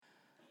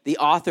The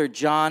author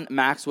John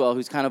Maxwell,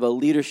 who's kind of a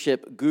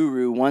leadership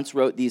guru, once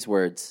wrote these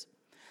words: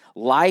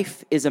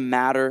 "Life is a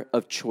matter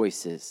of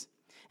choices,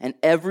 and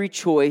every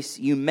choice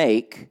you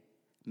make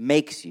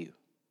makes you."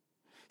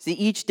 See,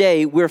 each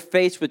day we're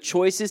faced with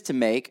choices to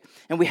make,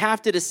 and we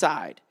have to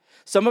decide.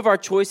 Some of our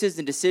choices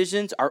and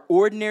decisions are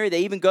ordinary.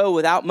 They even go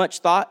without much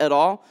thought at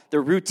all.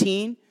 They're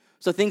routine.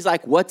 So things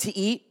like what to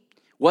eat,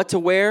 what to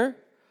wear,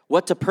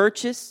 what to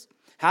purchase,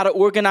 how to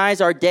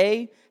organize our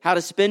day, how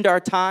to spend our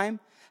time,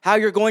 how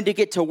you're going to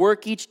get to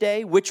work each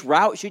day, which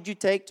route should you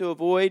take to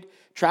avoid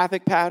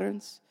traffic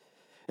patterns.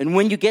 And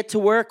when you get to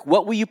work,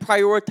 what will you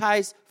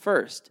prioritize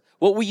first?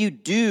 What will you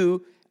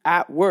do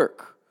at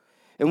work?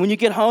 And when you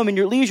get home in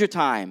your leisure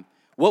time,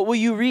 what will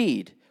you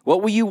read?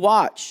 What will you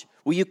watch?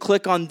 Will you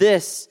click on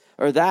this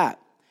or that?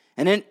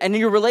 And in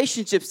your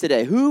relationships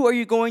today, who are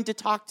you going to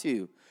talk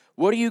to?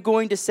 What are you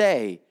going to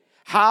say?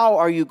 How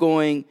are you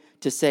going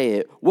to say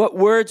it? What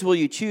words will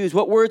you choose?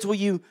 What words will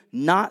you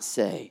not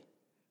say?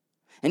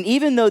 And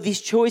even though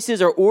these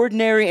choices are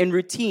ordinary and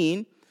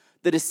routine,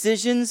 the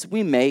decisions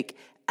we make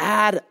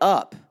add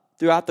up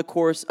throughout the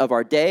course of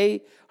our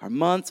day, our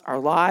months, our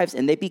lives,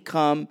 and they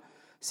become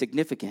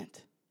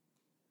significant.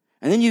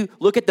 And then you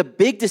look at the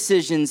big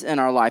decisions in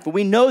our life, and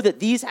we know that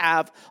these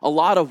have a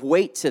lot of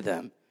weight to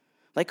them.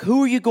 Like,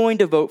 who are you going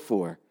to vote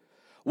for?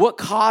 What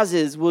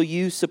causes will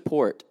you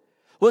support?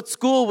 What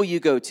school will you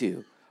go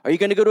to? Are you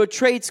going to go to a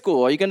trade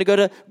school? Are you going to go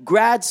to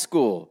grad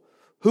school?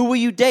 Who will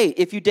you date,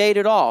 if you date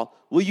at all?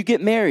 Will you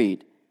get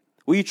married?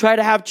 Will you try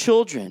to have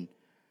children?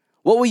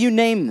 What will you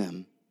name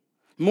them?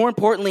 More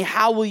importantly,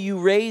 how will you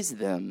raise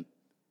them?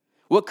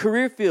 What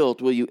career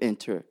field will you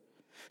enter?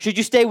 Should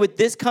you stay with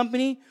this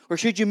company, or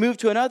should you move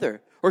to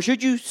another? Or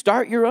should you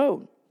start your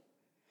own?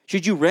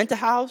 Should you rent a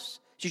house?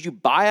 Should you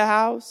buy a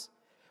house?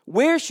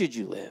 Where should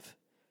you live?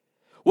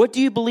 What do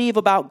you believe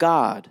about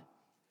God?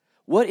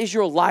 What is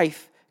your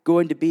life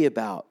going to be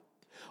about?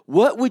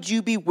 What would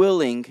you be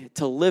willing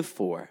to live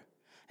for?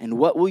 And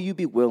what will you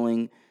be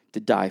willing to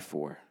die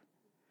for?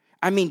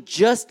 I mean,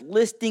 just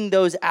listing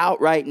those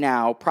out right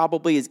now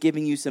probably is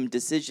giving you some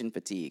decision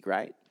fatigue,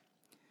 right?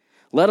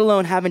 Let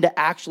alone having to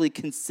actually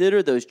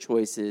consider those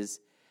choices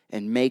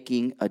and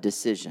making a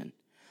decision.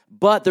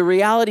 But the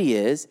reality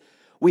is,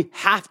 we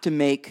have to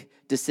make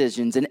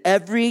decisions, and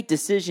every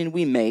decision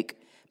we make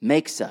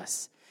makes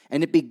us.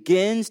 And it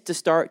begins to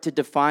start to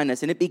define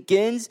us, and it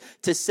begins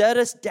to set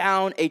us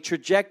down a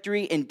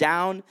trajectory and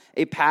down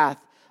a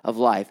path of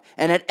life.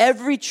 And at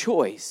every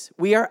choice,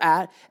 we are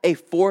at a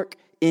fork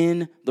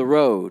in the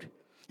road.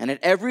 And at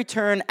every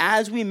turn,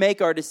 as we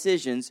make our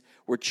decisions,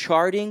 we're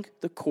charting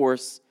the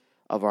course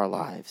of our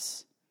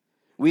lives.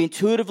 We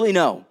intuitively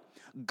know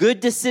good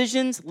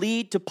decisions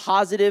lead to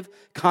positive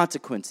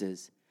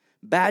consequences.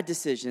 Bad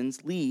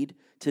decisions lead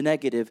to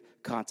negative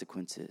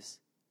consequences.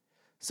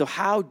 So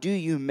how do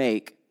you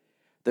make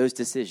those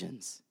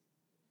decisions?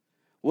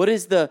 What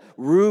is the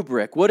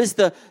rubric? What is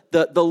the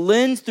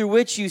lens through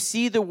which you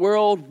see the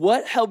world?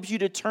 What helps you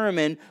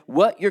determine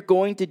what you're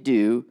going to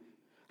do?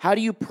 How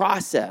do you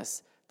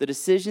process the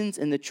decisions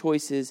and the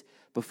choices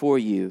before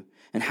you?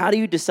 And how do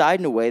you decide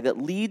in a way that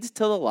leads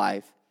to the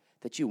life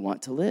that you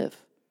want to live?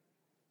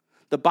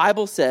 The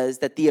Bible says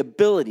that the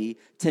ability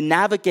to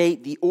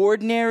navigate the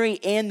ordinary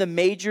and the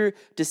major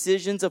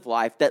decisions of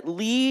life that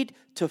lead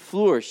to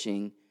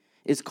flourishing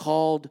is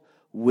called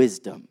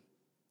wisdom.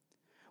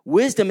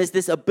 Wisdom is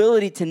this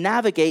ability to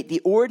navigate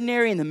the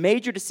ordinary and the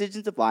major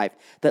decisions of life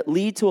that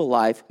lead to a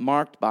life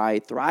marked by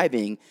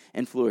thriving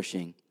and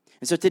flourishing.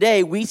 And so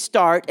today we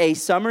start a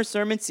summer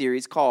sermon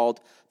series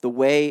called The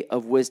Way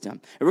of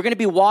Wisdom. And we're going to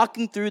be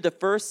walking through the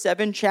first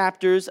 7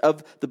 chapters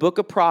of the book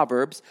of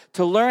Proverbs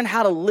to learn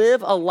how to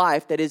live a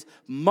life that is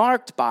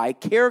marked by,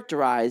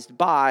 characterized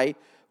by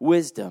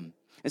wisdom.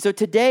 And so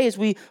today, as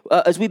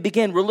we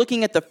begin, we're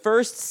looking at the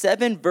first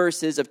 7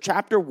 verses of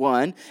chapter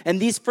 1. And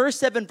these first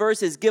 7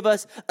 verses give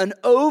us an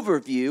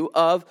overview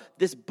of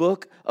this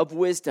book of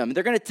wisdom.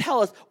 They're going to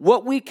tell us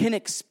what we can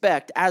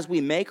expect as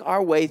we make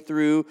our way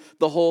through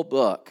the whole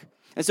book.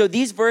 And so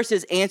these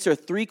verses answer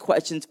 3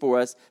 questions for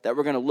us that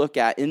we're going to look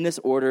at in this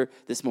order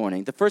this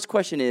morning. The first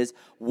question is,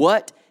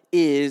 what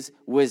is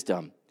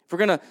wisdom? If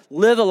we're going to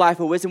live a life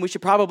of wisdom, we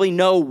should probably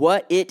know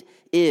what it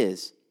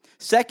is.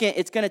 Second,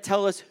 it's going to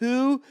tell us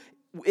who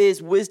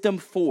is wisdom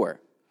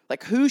for?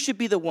 Like, who should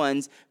be the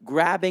ones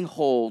grabbing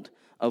hold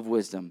of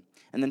wisdom?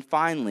 And then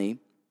finally,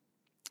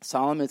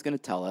 Solomon is going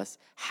to tell us,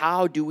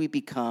 how do we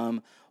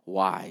become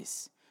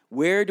wise?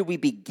 Where do we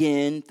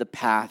begin the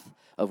path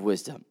of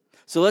wisdom?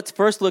 So let's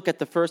first look at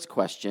the first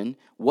question.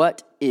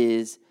 What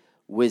is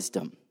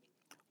wisdom?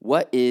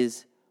 What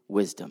is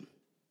wisdom?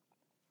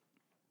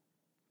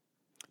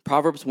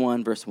 Proverbs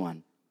 1, verse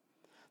 1.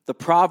 The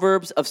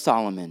Proverbs of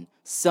Solomon,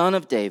 son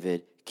of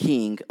David,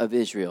 king of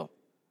Israel.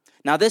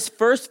 Now, this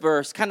first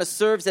verse kind of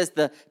serves as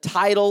the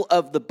title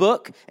of the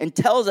book and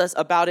tells us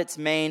about its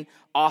main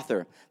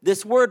author.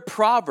 This word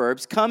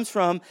Proverbs comes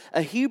from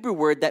a Hebrew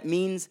word that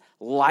means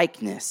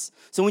likeness.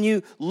 So when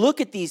you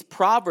look at these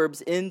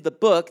Proverbs in the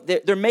book,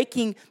 they're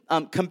making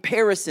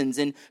comparisons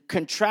and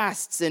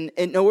contrasts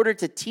in order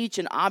to teach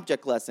an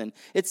object lesson.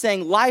 It's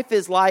saying life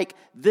is like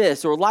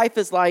this, or life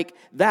is like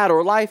that,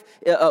 or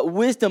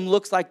wisdom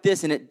looks like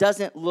this, and it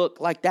doesn't look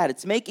like that.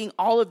 It's making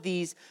all of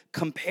these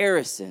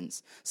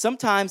comparisons.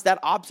 Sometimes that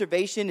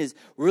observation is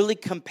really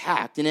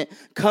compact, and it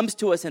comes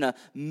to us in a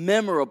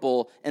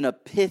memorable and a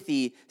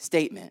pithy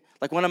statement.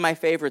 Like one of my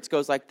favorites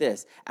goes like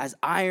this: as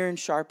iron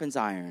sharpens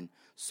iron,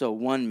 so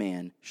one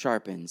man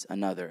sharpens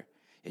another.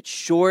 It's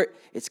short,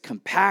 it's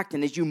compact,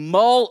 and as you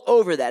mull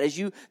over that, as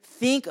you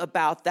think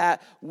about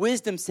that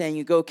wisdom saying,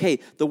 you go, okay,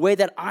 the way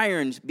that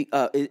iron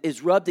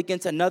is rubbed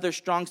against another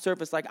strong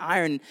surface like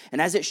iron,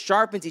 and as it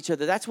sharpens each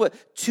other, that's what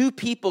two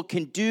people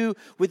can do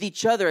with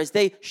each other as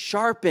they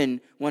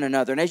sharpen one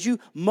another. And as you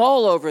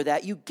mull over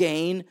that, you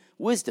gain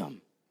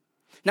wisdom.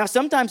 Now,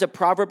 sometimes a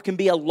proverb can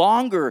be a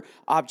longer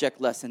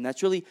object lesson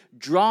that's really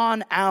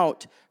drawn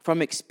out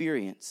from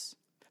experience.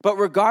 But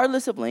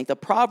regardless of length, a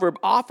proverb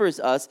offers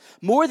us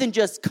more than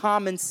just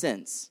common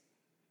sense,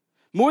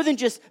 more than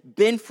just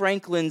Ben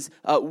Franklin's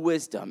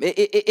wisdom.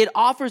 It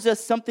offers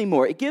us something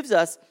more. It gives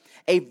us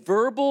a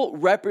verbal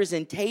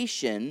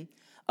representation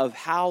of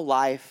how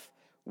life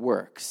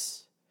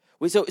works.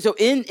 So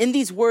in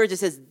these words, it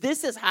says,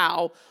 this is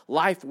how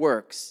life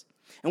works.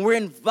 And we're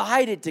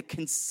invited to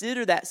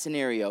consider that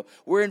scenario.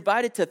 We're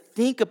invited to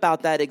think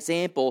about that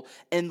example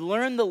and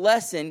learn the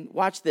lesson,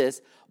 watch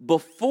this,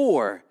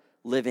 before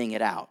living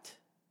it out.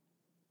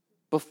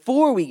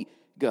 Before we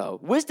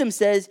go. Wisdom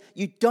says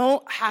you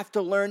don't have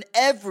to learn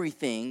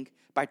everything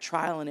by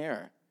trial and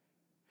error.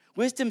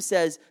 Wisdom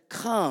says,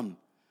 come,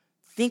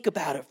 think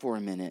about it for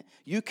a minute.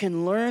 You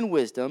can learn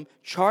wisdom,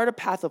 chart a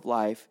path of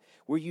life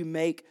where you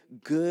make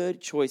good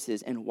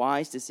choices and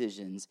wise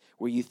decisions,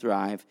 where you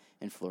thrive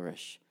and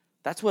flourish.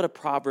 That's what a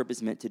proverb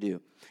is meant to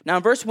do. Now,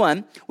 in verse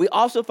 1, we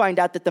also find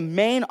out that the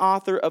main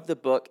author of the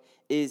book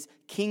is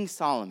King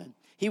Solomon.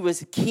 He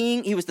was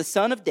king, he was the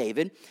son of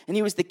David, and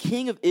he was the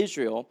king of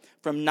Israel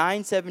from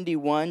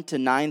 971 to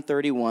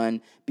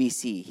 931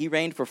 BC. He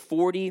reigned for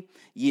 40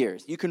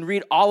 years. You can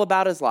read all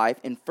about his life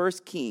in 1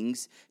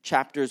 Kings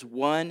chapters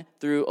 1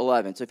 through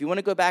 11. So if you want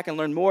to go back and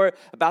learn more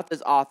about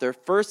this author,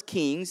 1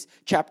 Kings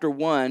chapter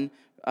 1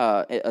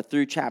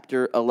 through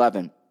chapter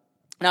 11.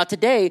 Now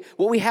today,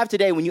 what we have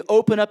today, when you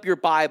open up your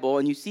Bible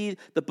and you see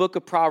the book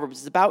of Proverbs,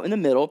 it's about in the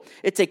middle.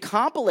 It's a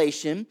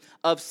compilation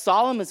of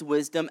Solomon's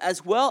wisdom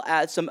as well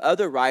as some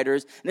other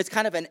writers. And it's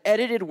kind of an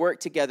edited work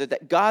together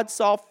that God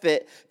saw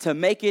fit to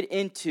make it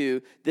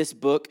into this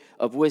book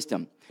of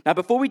wisdom. Now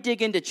before we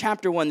dig into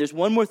chapter 1, there's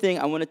one more thing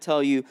I want to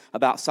tell you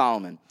about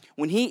Solomon.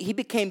 When he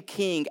became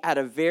king at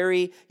a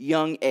very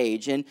young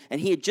age, and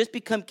he had just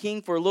become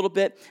king for a little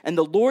bit, and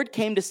the Lord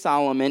came to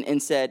Solomon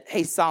and said,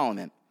 hey,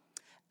 Solomon,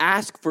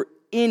 ask for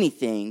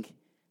anything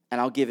and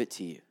I'll give it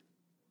to you.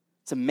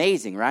 It's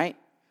amazing, right?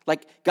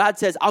 Like God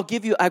says, I've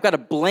got a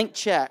blank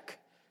check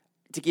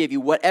to give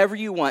you. Whatever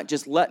you want,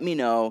 just let me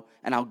know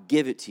and I'll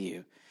give it to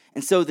you.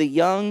 And so the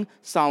young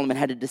Solomon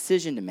had a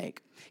decision to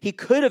make. He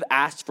could have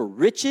asked for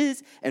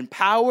riches and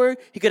power.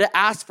 He could have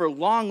asked for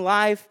long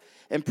life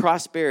and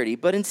prosperity.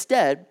 But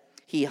instead,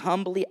 he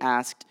humbly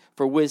asked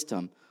for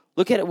wisdom.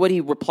 Look at what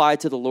he replied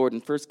to the Lord in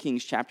 1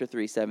 Kings chapter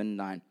 3, 7 and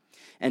 9.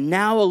 And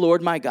now, O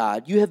Lord my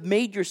God, you have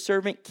made your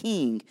servant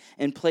king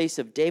in place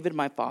of David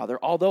my father,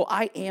 although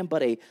I am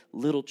but a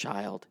little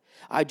child.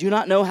 I do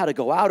not know how to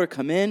go out or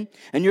come in,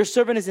 and your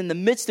servant is in the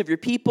midst of your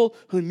people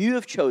whom you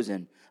have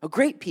chosen, a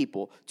great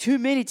people, too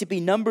many to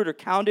be numbered or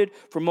counted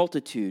for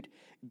multitude.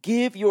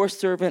 Give your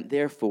servant,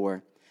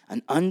 therefore,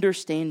 an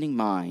understanding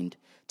mind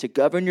to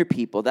govern your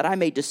people, that I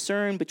may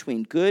discern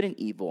between good and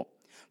evil.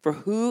 For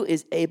who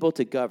is able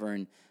to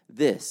govern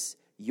this,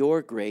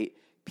 your great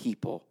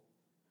people?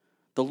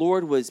 The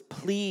Lord was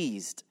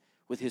pleased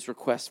with his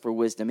request for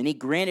wisdom, and he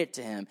granted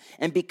to him.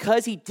 And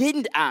because he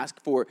didn't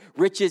ask for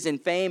riches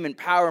and fame and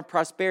power and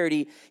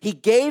prosperity, he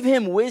gave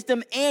him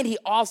wisdom, and he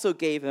also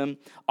gave him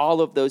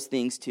all of those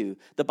things too.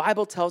 The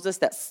Bible tells us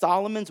that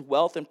Solomon's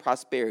wealth and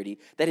prosperity,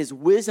 that his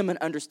wisdom and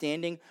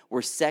understanding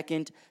were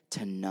second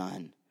to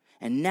none.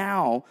 And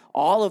now,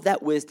 all of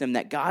that wisdom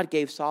that God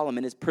gave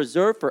Solomon is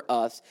preserved for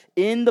us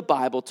in the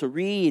Bible to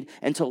read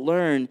and to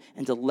learn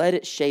and to let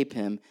it shape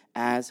him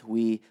as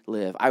we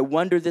live. I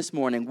wonder this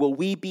morning, will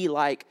we be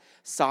like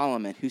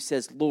Solomon, who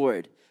says,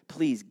 Lord,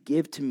 please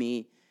give to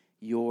me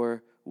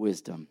your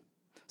wisdom.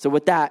 So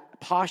with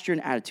that posture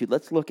and attitude,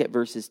 let's look at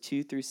verses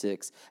 2 through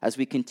 6 as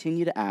we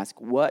continue to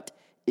ask, what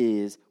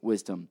is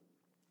wisdom?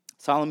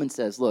 Solomon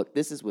says, look,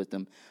 this is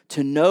wisdom: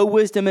 to know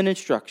wisdom and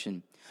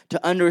instruction,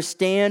 to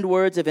understand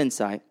words of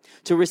insight,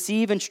 to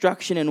receive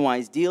instruction in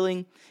wise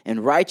dealing, in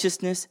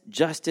righteousness,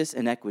 justice,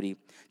 and equity,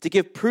 to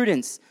give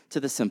prudence to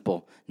the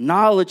simple,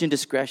 knowledge and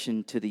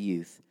discretion to the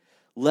youth.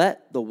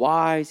 Let the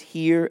wise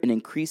hear and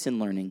increase in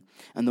learning,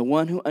 and the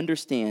one who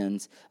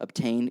understands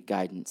obtain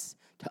guidance.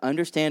 To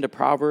understand a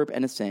proverb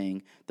and a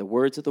saying, the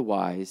words of the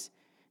wise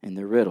and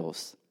their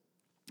riddles.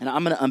 And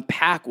I'm going to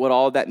unpack what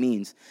all of that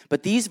means.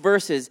 But these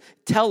verses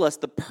tell us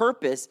the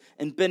purpose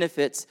and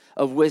benefits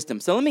of wisdom.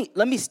 So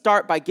let me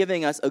start by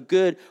giving us a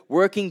good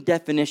working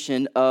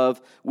definition of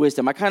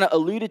wisdom. I kind of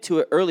alluded to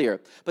it earlier.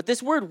 But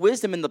this word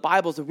wisdom in the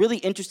Bible is a really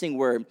interesting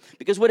word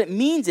because what it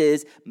means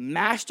is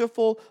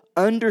masterful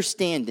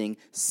understanding,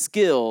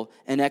 skill,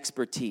 and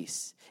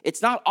expertise.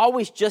 It's not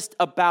always just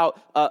about,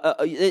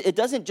 it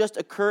doesn't just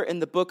occur in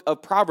the book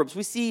of Proverbs.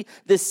 We see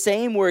this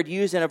same word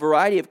used in a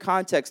variety of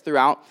contexts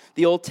throughout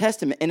the Old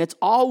Testament, and it's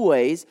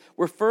always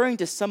referring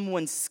to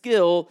someone's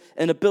skill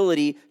and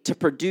ability to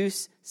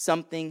produce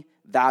something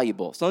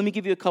valuable. So let me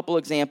give you a couple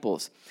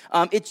examples.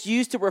 It's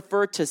used to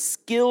refer to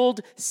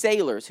skilled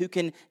sailors who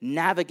can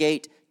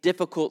navigate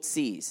difficult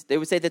seas. They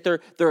would say that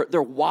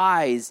they're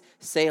wise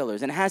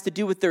sailors, and it has to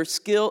do with their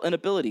skill and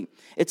ability.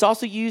 It's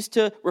also used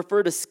to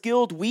refer to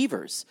skilled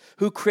weavers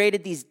who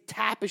created these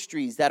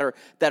tapestries that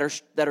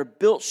are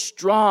built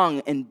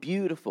strong and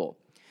beautiful.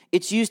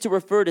 It's used to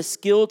refer to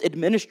skilled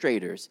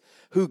administrators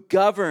who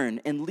govern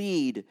and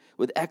lead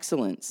with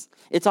excellence.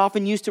 It's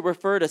often used to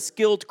refer to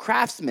skilled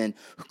craftsmen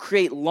who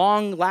create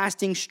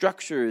long-lasting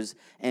structures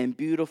and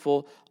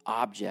beautiful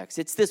objects.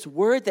 It's this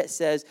word that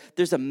says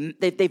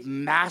they've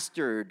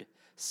mastered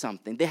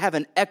something. They have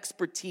an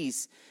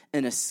expertise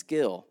and a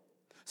skill.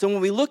 So when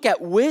we look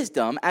at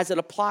wisdom as it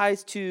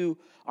applies to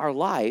our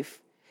life,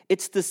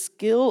 it's the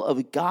skill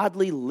of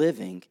godly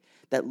living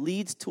that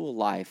leads to a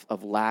life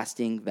of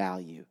lasting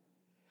value.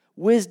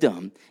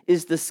 Wisdom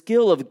is the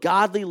skill of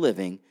godly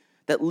living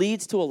that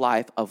leads to a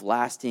life of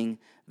lasting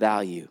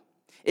value.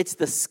 It's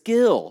the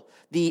skill,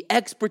 the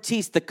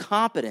expertise, the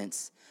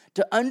competence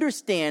to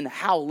understand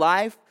how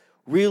life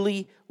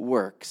really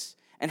works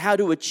and how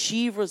to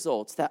achieve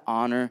results that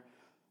honor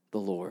the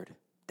Lord.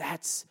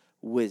 That's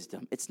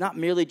wisdom. It's not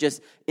merely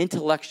just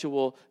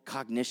intellectual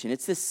cognition.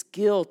 It's the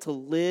skill to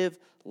live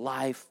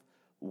life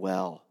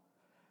well.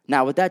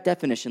 Now, with that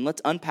definition,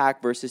 let's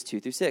unpack verses 2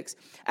 through 6.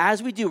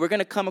 As we do, we're going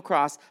to come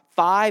across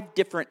 5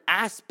 different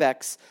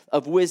aspects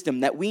of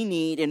wisdom that we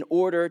need in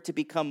order to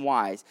become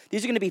wise.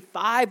 These are going to be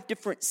 5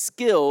 different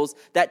skills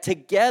that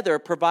together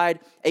provide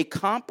a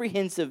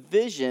comprehensive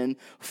vision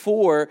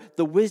for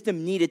the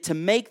wisdom needed to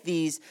make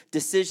these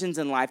decisions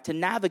in life, to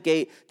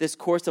navigate this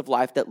course of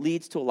life that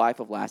leads to a life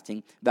of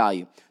lasting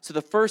value. So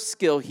the first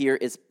skill here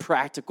is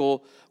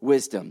practical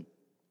wisdom.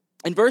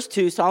 In verse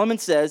 2, Solomon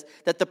says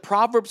that the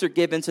Proverbs are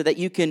given so that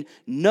you can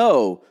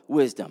know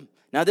wisdom.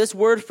 Now, this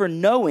word for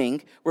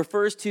knowing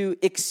refers to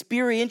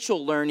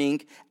experiential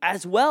learning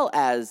as well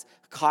as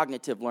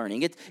cognitive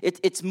learning.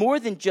 It's more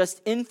than just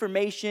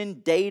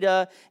information,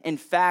 data, and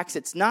facts.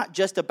 It's not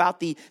just about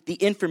the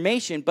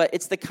information, but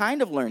it's the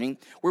kind of learning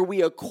where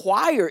we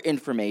acquire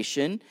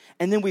information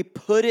and then we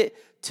put it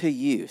to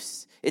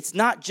use. It's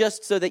not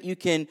just so that you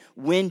can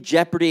win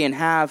Jeopardy and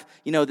have,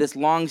 this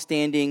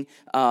long-standing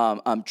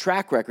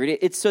track record.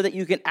 It's so that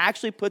you can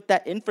actually put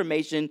that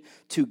information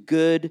to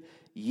good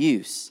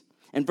use.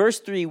 In verse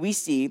 3, we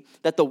see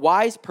that the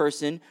wise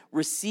person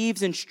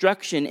receives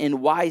instruction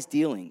in wise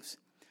dealings.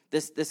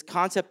 This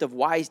concept of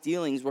wise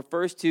dealings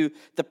refers to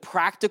the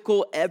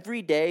practical,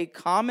 everyday,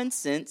 common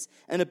sense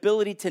and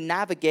ability to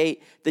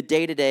navigate the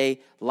day-to-day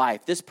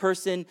life. This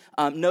person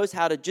knows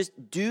how to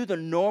just do the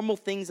normal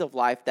things of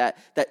life that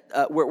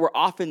where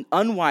often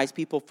unwise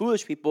people,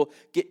 foolish people,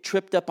 get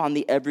tripped up on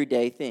the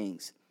everyday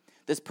things.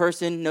 This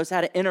person knows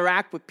how to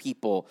interact with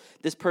people.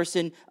 This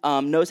person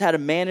knows how to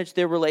manage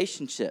their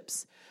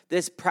relationships.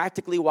 This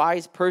practically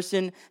wise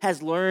person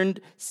has learned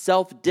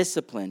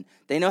self-discipline.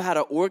 They know how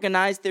to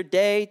organize their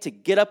day, to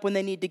get up when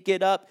they need to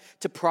get up,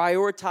 to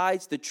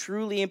prioritize the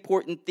truly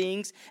important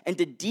things, and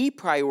to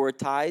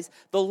deprioritize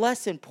the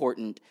less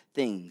important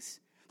things.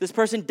 This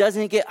person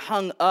doesn't get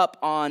hung up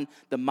on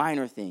the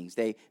minor things.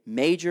 They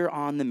major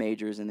on the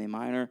majors and they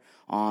minor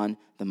on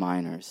the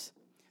minors.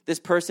 This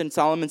person,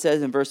 Solomon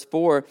says in verse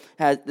 4,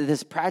 has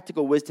this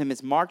practical wisdom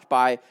is marked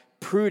by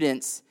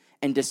prudence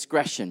and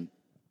discretion.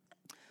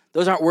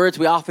 Those aren't words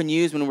we often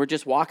use when we're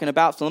just walking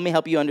about, so let me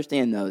help you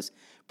understand those.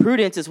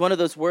 Prudence is one of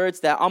those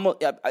words that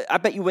I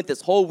bet you went this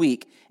whole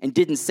week and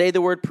didn't say the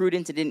word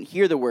prudence and didn't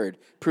hear the word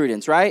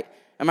prudence, right?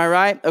 Am I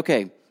right?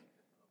 Okay.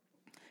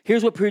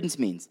 Here's what prudence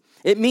means.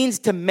 It means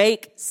to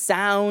make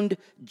sound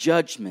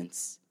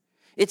judgments.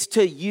 It's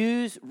to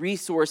use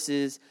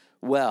resources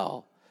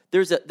well.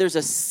 There's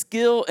a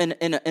skill and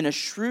a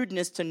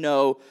shrewdness to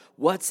know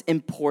what's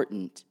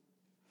important.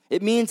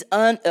 It means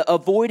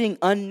avoiding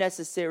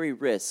unnecessary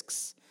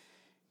risks.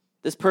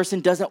 This person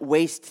doesn't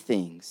waste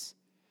things.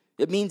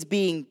 It means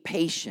being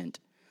patient.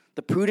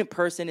 The prudent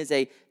person is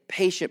a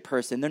patient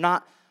person. They're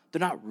not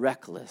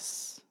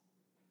reckless.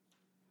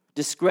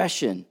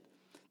 Discretion.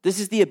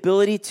 This is the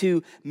ability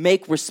to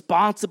make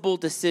responsible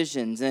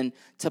decisions and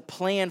to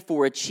plan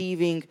for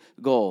achieving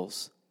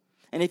goals.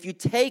 And if you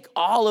take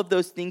all of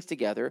those things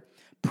together,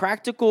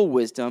 practical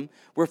wisdom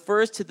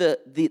refers to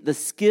the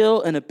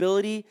skill and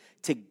ability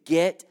to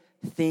get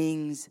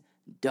things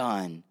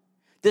done.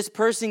 This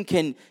person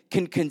can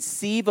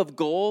conceive of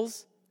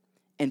goals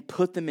and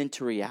put them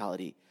into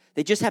reality.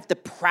 They just have the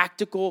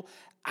practical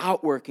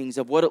outworkings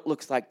of what it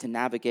looks like to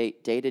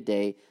navigate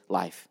day-to-day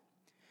life.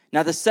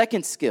 Now, the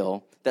second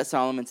skill that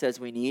Solomon says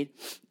we need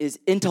is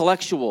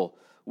intellectual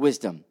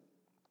wisdom.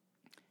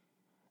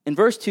 In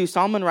verse 2,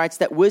 Solomon writes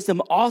that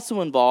wisdom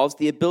also involves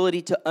the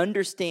ability to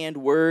understand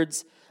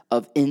words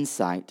of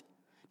insight.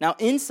 Now,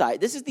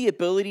 insight, this is the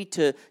ability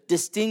to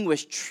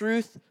distinguish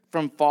truth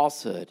from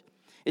falsehood.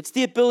 It's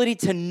the ability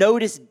to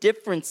notice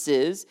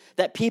differences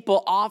that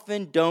people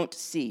often don't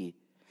see.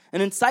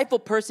 An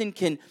insightful person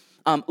can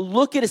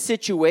look at a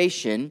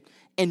situation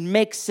and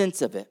make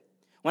sense of it.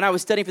 When I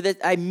was studying for this,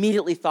 I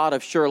immediately thought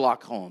of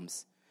Sherlock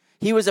Holmes.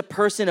 He was a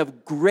person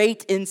of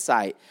great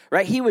insight,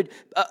 right?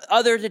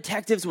 Other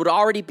detectives would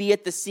already be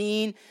at the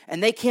scene,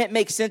 and they can't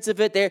make sense of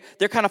it.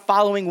 They're kind of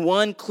following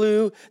one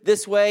clue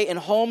this way, and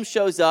Holmes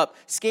shows up,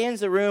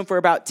 scans the room for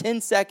about 10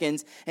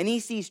 seconds, and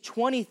he sees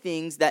 20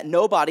 things that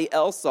nobody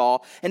else saw,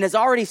 and has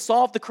already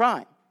solved the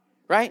crime,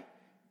 right?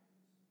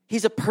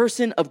 He's a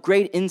person of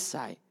great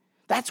insight.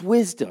 That's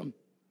wisdom.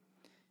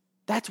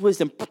 That's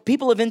wisdom.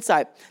 People of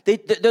insight,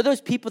 they're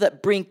those people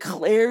that bring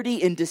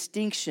clarity and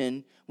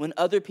distinction when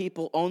other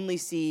people only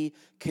see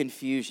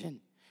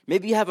confusion.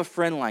 Maybe you have a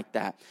friend like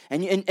that,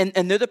 and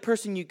they're the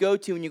person you go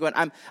to and you're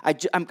going,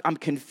 I'm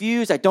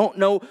confused, I don't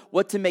know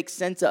what to make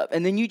sense of.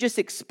 And then you just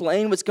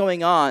explain what's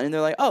going on, and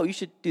they're like, oh, you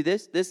should do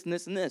this, this, and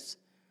this, and this.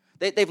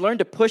 They've learned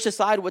to push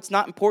aside what's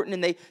not important,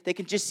 and they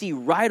can just see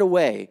right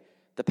away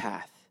the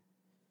path.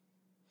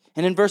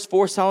 And in verse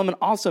 4, Solomon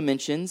also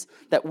mentions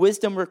that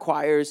wisdom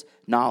requires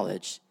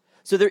knowledge.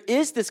 So there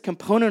is this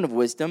component of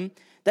wisdom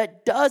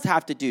that does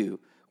have to do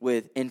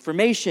with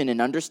information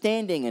and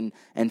understanding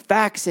and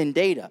facts and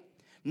data.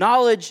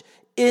 Knowledge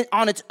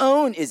on its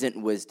own isn't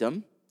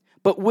wisdom,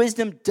 but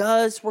wisdom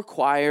does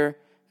require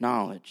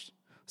knowledge.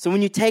 So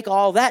when you take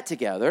all that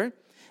together,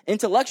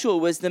 intellectual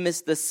wisdom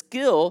is the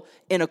skill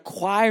in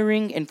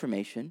acquiring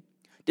information,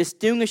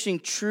 distinguishing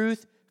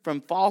truth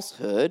from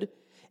falsehood,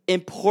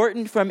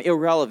 important from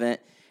irrelevant,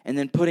 and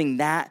then putting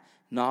that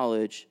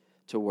knowledge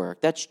to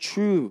work. That's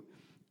true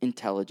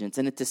intelligence,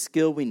 and it's a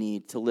skill we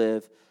need to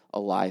live a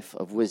life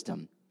of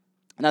wisdom.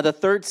 Now, the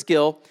third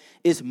skill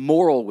is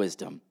moral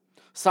wisdom.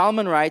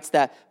 Solomon writes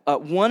that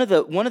one of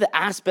the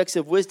aspects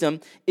of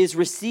wisdom is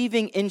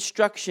receiving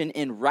instruction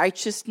in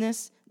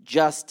righteousness,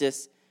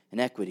 justice,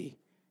 and equity.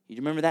 You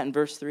remember that in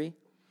verse 3?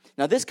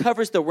 Now, this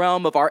covers the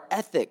realm of our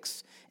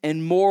ethics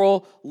and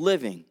moral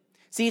living.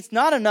 See, it's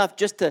not enough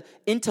just to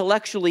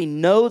intellectually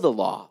know the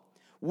law.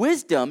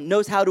 Wisdom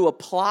knows how to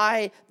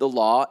apply the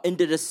law and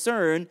to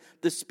discern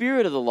the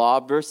spirit of the law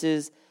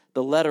versus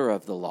the letter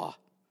of the law.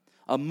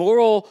 A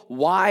moral,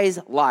 wise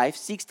life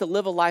seeks to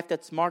live a life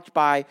that's marked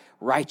by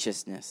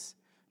righteousness,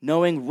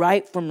 knowing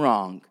right from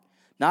wrong,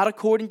 not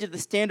according to the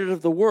standard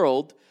of the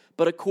world,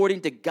 but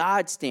according to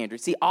God's standard.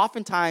 See,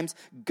 oftentimes,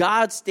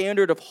 God's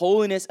standard of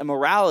holiness and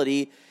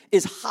morality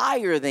is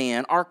higher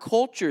than our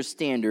culture's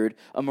standard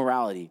of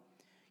morality.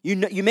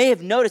 You may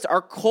have noticed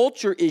our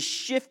culture is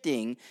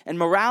shifting and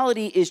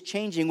morality is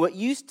changing. What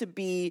used to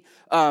be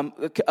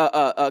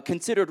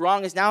considered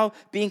wrong is now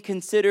being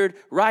considered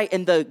right.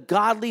 And the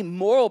godly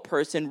moral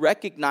person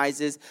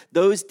recognizes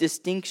those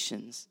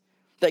distinctions.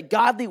 That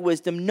godly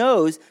wisdom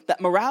knows that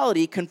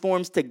morality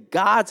conforms to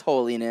God's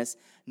holiness,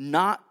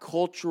 not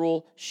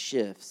cultural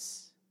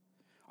shifts.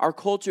 Our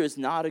culture is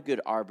not a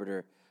good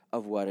arbiter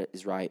of what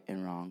is right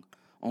and wrong.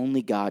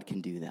 Only God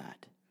can do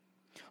that.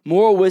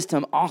 Moral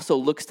wisdom also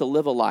looks to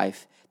live a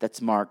life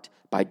that's marked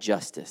by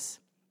justice.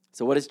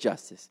 So what is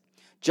justice?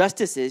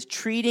 Justice is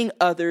treating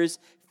others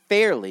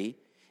fairly,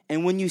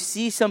 and when you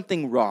see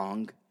something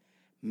wrong,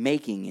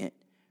 making it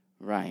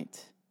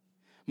right.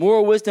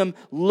 Moral wisdom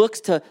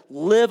looks to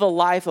live a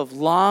life of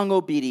long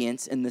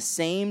obedience in the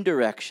same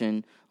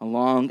direction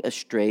along a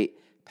straight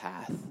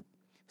path.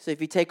 So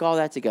if you take all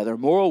that together,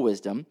 moral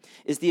wisdom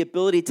is the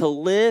ability to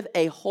live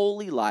a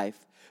holy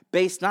life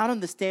based not on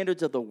the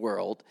standards of the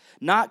world,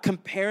 not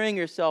comparing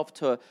yourself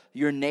to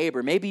your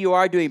neighbor. Maybe you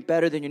are doing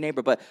better than your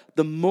neighbor, but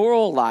the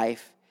moral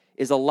life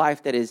is a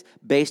life that is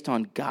based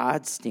on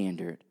God's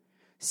standard,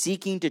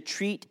 seeking to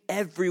treat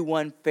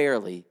everyone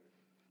fairly,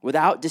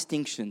 without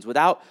distinctions,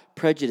 without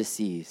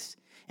prejudices.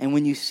 And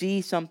when you see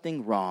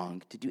something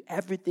wrong, to do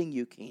everything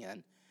you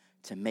can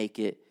to make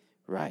it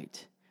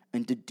right,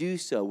 and to do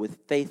so with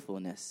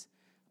faithfulness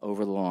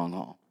over the long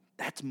haul.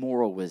 That's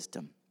moral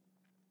wisdom.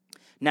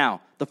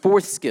 Now, the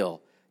fourth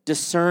skill,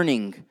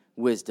 discerning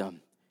wisdom.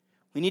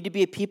 We need to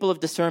be a people of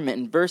discernment.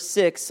 In verse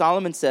 6,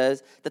 Solomon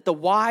says that the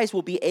wise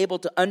will be able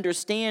to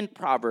understand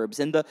Proverbs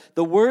and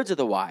the words of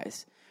the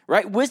wise,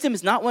 right? Wisdom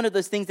is not one of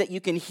those things that you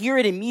can hear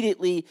it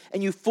immediately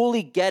and you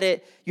fully get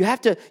it. You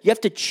have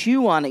to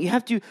chew on it. You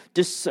have to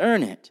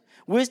discern it.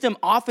 Wisdom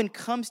often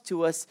comes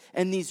to us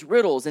in these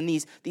riddles and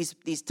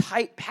these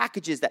tight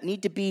packages that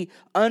need to be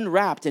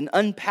unwrapped and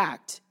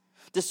unpacked.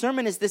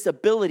 Discernment is this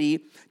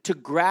ability to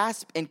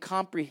grasp and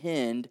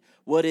comprehend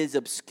what is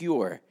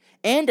obscure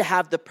and to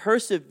have the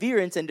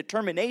perseverance and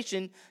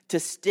determination to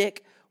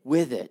stick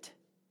with it.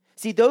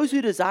 See, those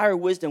who desire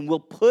wisdom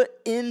will put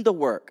in the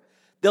work.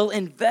 They'll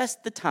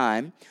invest the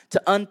time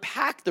to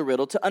unpack the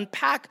riddle, to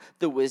unpack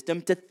the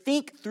wisdom, to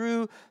think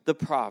through the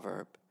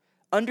proverb.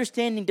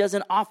 Understanding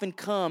doesn't often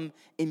come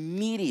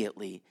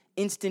immediately,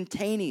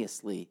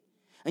 instantaneously.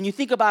 And you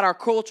think about our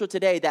culture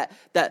today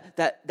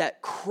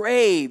that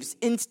craves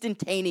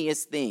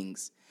instantaneous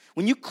things.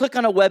 When you click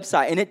on a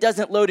website and it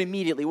doesn't load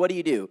immediately, what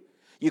do?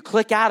 You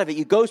click out of it,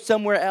 you go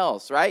somewhere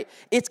else, right?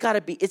 It's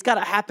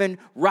gotta happen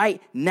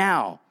right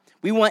now.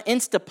 We want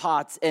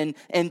Instapots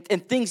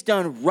and things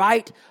done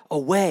right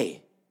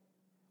away.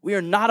 We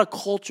are not a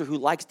culture who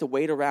likes to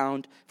wait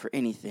around for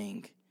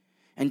anything.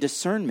 And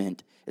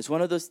discernment is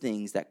one of those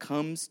things that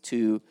comes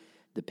to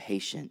the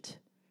patient.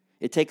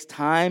 It takes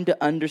time to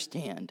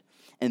understand,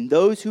 and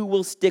those who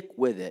will stick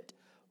with it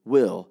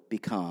will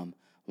become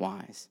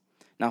wise.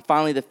 Now,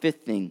 finally, the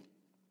fifth thing,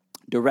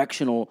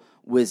 directional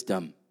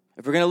wisdom.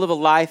 If we're going to live a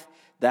life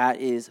that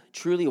is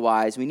truly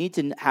wise, we need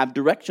to have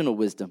directional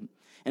wisdom.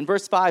 In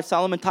verse 5,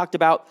 Solomon talked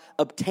about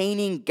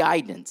obtaining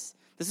guidance.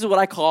 This is what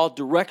I call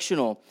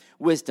directional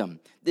wisdom.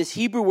 This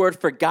Hebrew word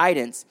for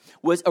guidance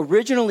was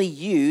originally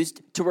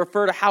used to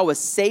refer to how a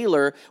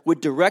sailor would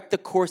direct the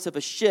course of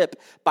a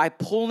ship by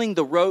pulling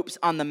the ropes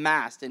on the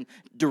mast and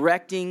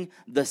directing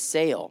the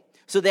sail.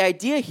 So the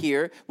idea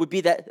here would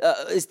be that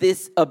is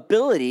this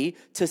ability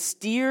to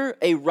steer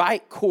a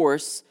right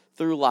course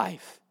through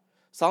life.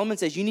 Solomon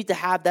says you need to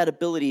have that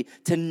ability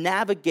to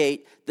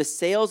navigate the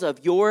sails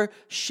of your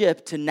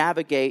ship, to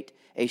navigate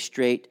a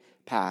straight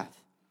path.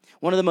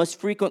 One of the most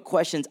frequent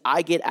questions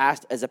I get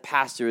asked as a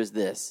pastor is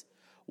this: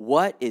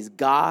 what is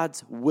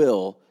God's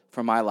will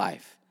for my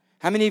life?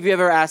 How many of you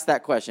ever asked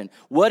that question?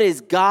 What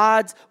is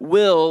God's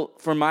will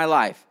for my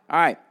life? All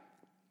right,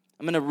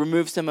 I'm going to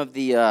remove some of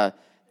the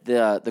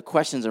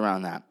questions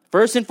around that.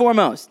 First and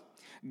foremost,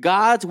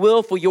 God's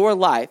will for your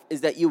life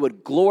is that you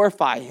would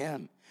glorify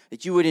Him,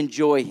 that you would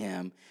enjoy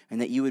Him, and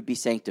that you would be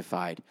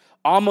sanctified.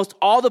 Almost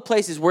all the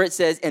places where it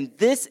says, and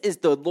this is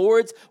the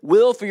Lord's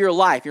will for your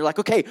life, you're like,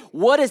 okay,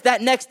 what is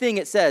that next thing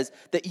it says?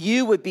 That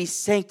you would be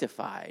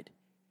sanctified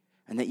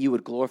and that you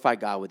would glorify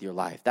God with your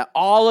life. That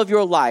all of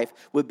your life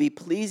would be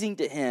pleasing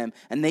to Him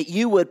and that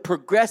you would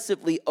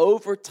progressively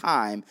over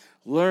time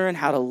learn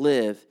how to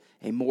live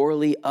a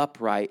morally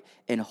upright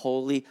and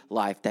holy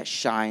life that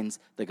shines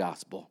the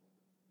gospel.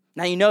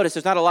 Now you notice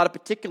there's not a lot of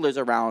particulars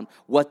around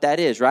what that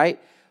is,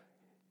 right?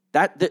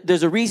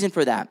 There's a reason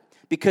for that,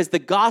 because the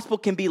gospel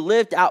can be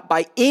lived out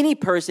by any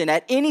person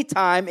at any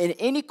time, in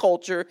any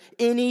culture,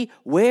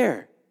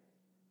 anywhere.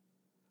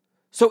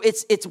 So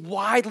it's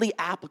widely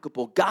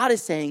applicable. God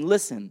is saying,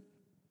 listen,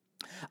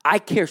 I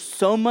care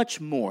so much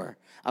more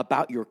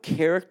about your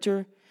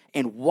character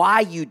and why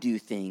you do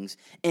things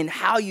and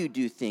how you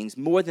do things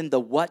more than the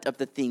what of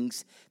the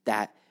things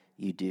that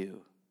you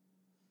do.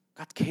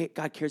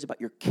 God cares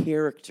about your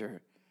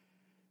character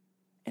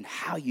and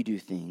how you do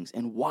things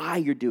and why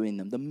you're doing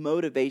them, the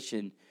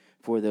motivation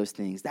for those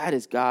things. That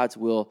is God's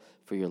will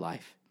for your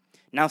life.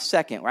 Now,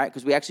 second, right,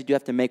 because we actually do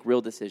have to make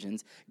real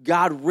decisions,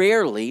 God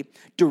rarely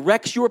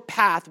directs your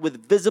path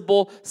with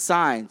visible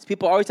signs.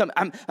 People always tell me,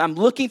 I'm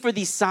looking for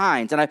these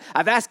signs, and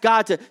I've asked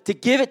God to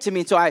give it to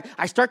me, and so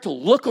I start to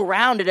look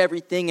around at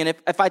everything, and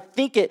if I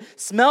think it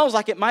smells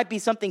like it might be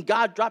something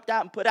God dropped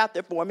out and put out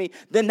there for me,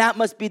 then that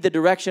must be the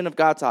direction of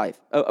God's life,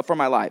 for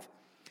my life.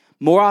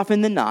 More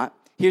often than not,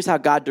 here's how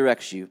God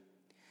directs you.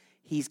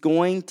 He's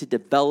going to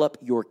develop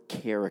your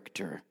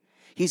character.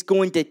 He's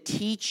going to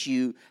teach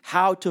you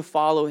how to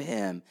follow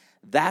Him.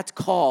 That's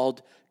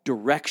called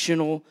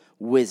directional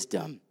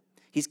wisdom.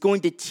 He's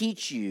going to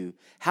teach you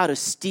how to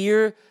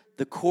steer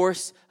the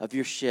course of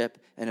your ship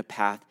in a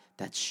path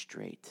that's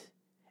straight.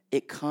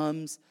 It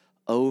comes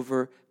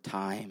over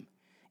time.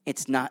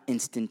 It's not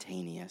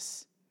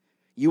instantaneous.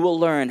 You will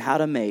learn how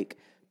to make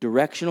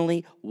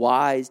directionally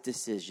wise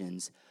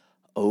decisions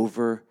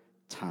over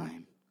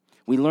time.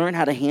 We learn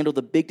how to handle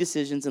the big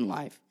decisions in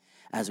life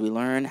as we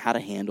learn how to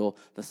handle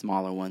the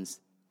smaller ones.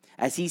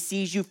 As He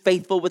sees you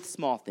faithful with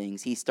small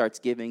things, He starts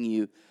giving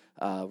you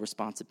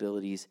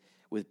responsibilities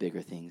with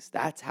bigger things.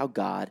 That's how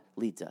God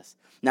leads us.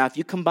 Now, if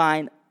you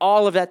combine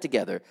all of that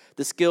together,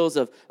 the skills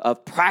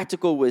of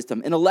practical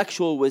wisdom,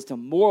 intellectual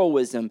wisdom, moral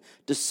wisdom,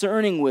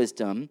 discerning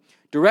wisdom,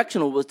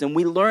 directional wisdom,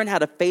 we learn how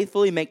to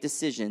faithfully make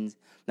decisions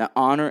that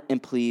honor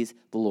and please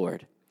the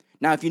Lord.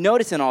 Now, if you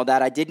notice in all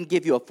that, I didn't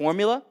give you a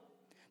formula.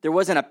 There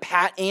wasn't a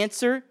pat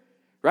answer,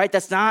 right?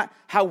 That's not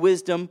how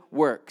wisdom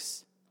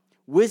works.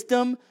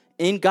 Wisdom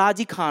in God's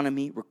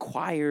economy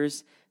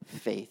requires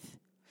faith.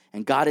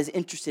 And God is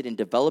interested in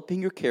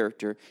developing your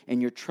character and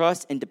your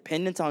trust and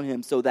dependence on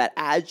Him so that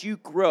as you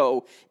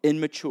grow in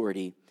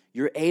maturity,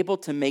 you're able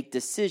to make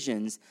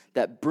decisions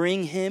that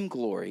bring Him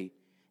glory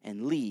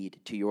and lead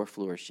to your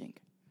flourishing.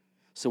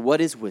 So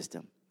what is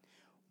wisdom?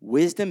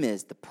 Wisdom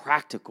is the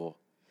practical,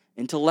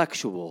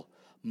 intellectual,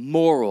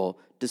 moral,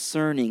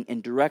 discerning,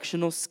 and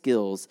directional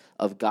skills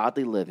of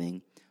godly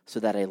living so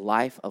that a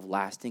life of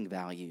lasting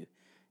value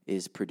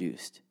is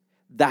produced.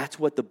 That's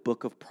what the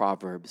book of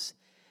Proverbs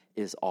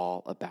is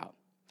all about.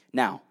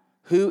 Now,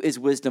 who is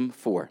wisdom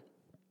for?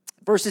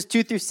 Verses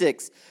 2 through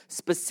 6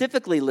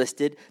 specifically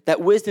listed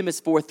that wisdom is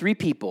for three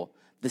people: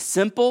 the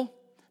simple,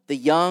 the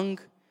young,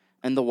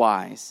 and the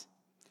wise.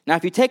 Now,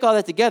 if you take all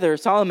that together,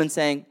 Solomon's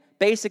saying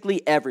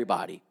basically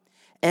everybody.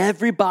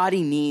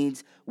 Everybody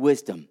needs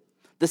wisdom.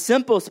 The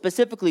simple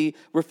specifically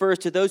refers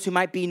to those who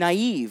might be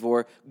naive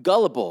or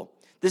gullible.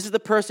 This is the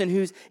person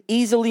who's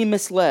easily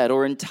misled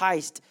or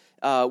enticed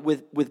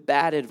with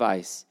bad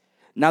advice.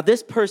 Now,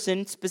 this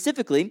person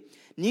specifically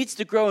needs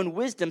to grow in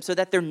wisdom so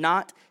that they're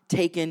not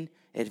taken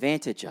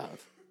advantage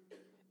of.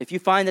 If you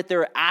find that there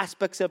are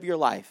aspects of your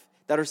life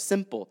that are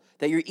simple,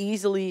 that you're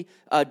easily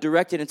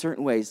directed in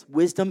certain ways,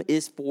 wisdom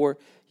is for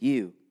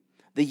you.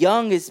 The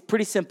young is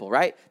pretty simple,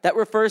 right? That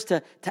refers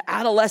to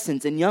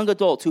adolescents and young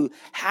adults who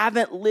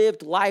haven't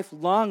lived life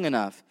long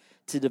enough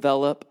to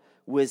develop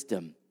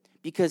wisdom.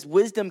 Because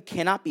wisdom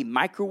cannot be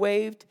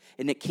microwaved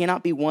and it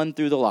cannot be won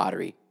through the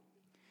lottery.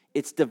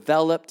 It's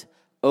developed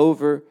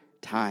over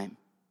time.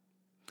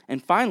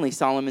 And finally,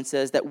 Solomon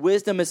says that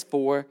wisdom is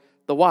for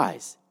the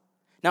wise.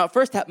 Now, at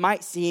first, that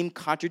might seem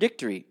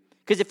contradictory.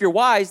 Because if you're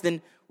wise,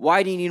 then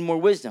why do you need more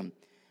wisdom?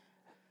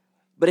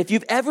 But if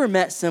you've ever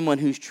met someone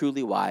who's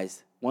truly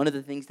wise, one of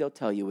the things they'll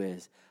tell you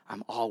is,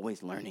 I'm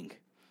always learning.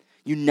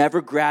 You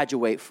never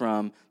graduate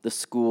from the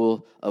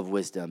school of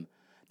wisdom.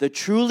 The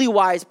truly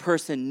wise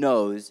person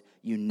knows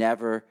you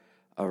never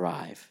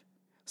arrive.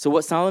 So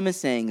what Solomon's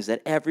saying is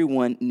that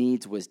everyone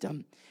needs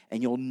wisdom,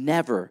 and you'll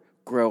never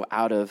grow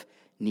out of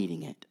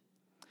needing it.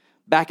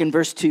 Back in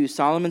verse 2,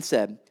 Solomon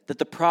said that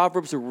the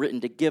Proverbs are written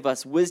to give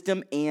us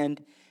wisdom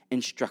and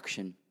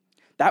instruction.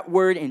 That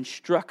word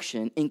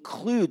instruction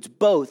includes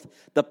both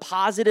the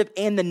positive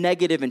and the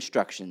negative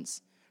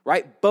instructions,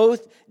 right?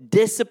 Both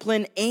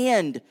discipline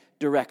and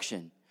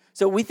direction.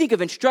 So we think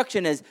of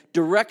instruction as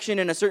direction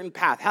in a certain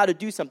path, how to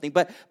do something.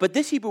 But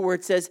this Hebrew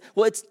word says,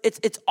 well,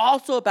 it's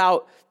also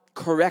about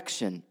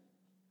correction.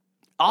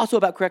 Also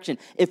about correction.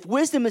 If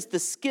wisdom is the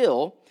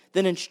skill,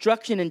 then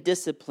instruction and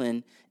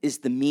discipline is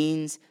the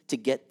means to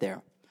get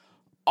there.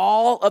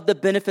 All of the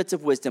benefits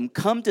of wisdom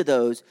come to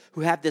those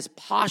who have this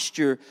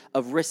posture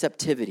of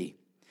receptivity.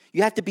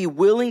 You have to be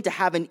willing to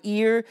have an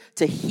ear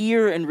to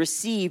hear and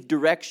receive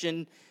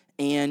direction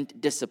and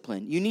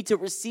discipline. You need to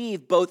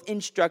receive both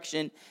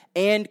instruction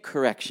and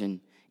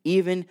correction,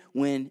 even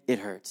when it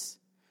hurts.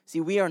 See,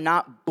 we are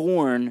not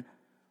born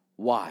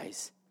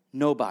wise.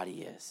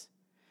 Nobody is.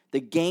 The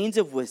gains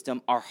of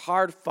wisdom are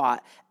hard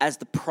fought as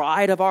the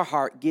pride of our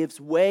heart gives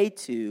way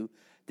to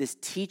this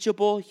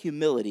teachable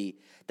humility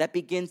that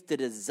begins to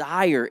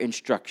desire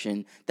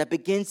instruction, that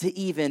begins to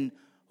even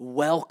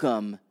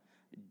welcome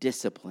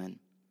discipline.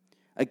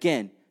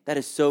 Again, that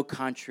is so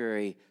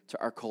contrary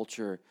to our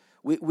culture.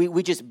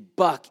 We just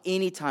buck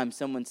anytime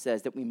someone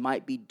says that we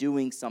might be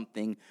doing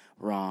something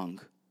wrong.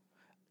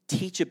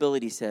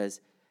 Teachability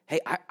says, hey,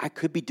 I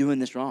could be doing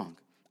this wrong.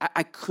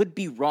 I could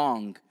be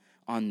wrong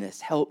on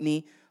this. Help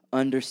me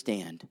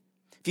understand.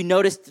 If you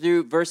notice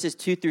through verses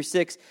 2 through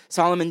 6,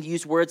 Solomon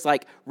used words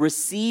like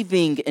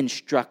receiving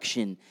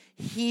instruction,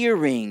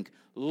 hearing,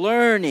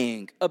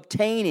 learning,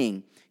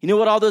 obtaining. You know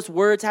what all those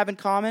words have in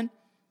common?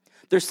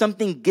 There's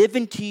something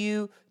given to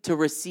you to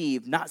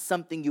receive, not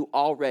something you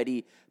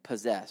already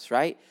possess,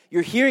 right?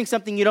 You're hearing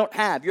something you don't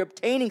have. You're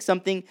obtaining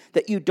something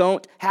that you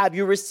don't have.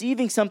 You're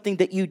receiving something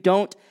that you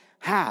don't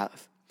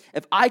have.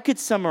 If I could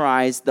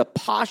summarize the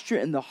posture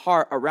and the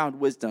heart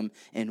around wisdom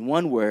in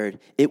one word,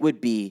 it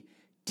would be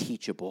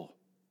teachable.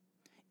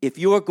 If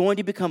you are going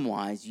to become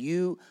wise,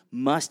 you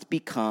must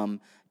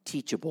become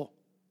teachable.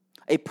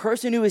 A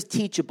person who is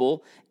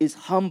teachable is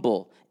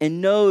humble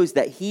and knows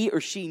that he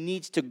or she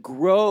needs to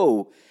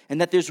grow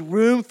and that there's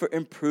room for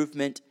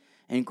improvement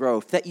and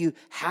growth, that you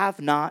have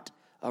not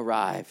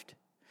arrived.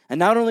 And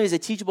not only is a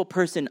teachable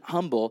person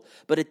humble,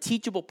 but a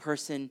teachable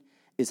person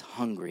is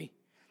hungry.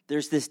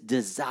 There's this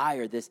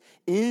desire, this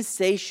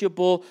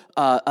insatiable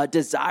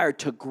desire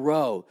to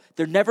grow.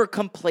 They're never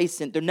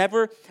complacent. They're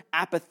never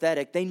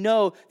apathetic. They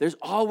know there's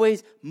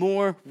always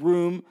more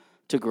room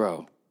to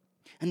grow.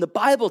 And the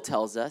Bible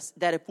tells us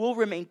that if we'll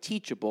remain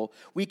teachable,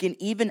 we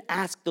can even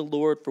ask the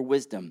Lord for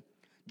wisdom.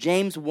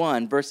 James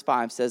 1, verse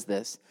 5 says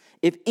this: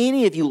 if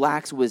any of you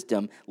lacks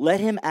wisdom, let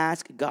him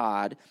ask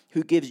God,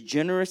 who gives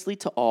generously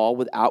to all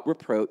without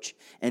reproach,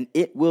 and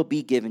it will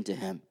be given to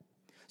him.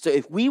 So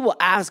if we will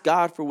ask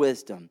God for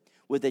wisdom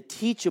with a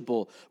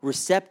teachable,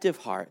 receptive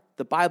heart,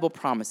 the Bible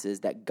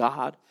promises that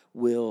God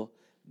will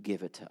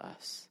give it to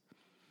us.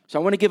 So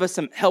I want to give us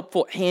some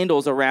helpful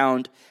handles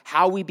around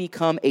how we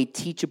become a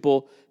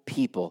teachable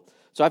people.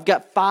 So I've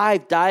got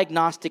 5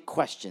 diagnostic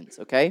questions,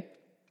 okay?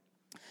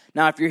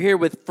 Now, if you're here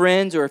with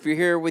friends or if you're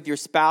here with your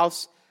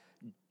spouse,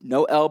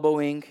 no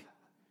elbowing,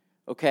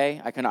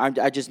 okay?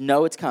 I just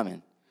know it's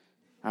coming.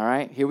 All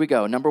right, here we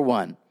go. Number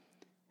 1,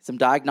 some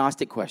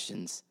diagnostic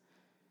questions.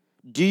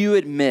 Do you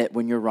admit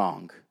when you're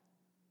wrong?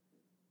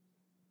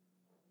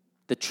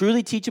 The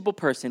truly teachable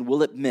person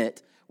will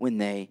admit when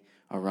they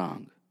are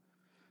wrong.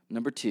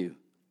 Number 2,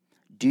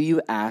 do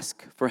you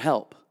ask for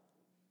help?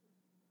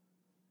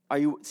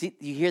 You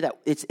hear that?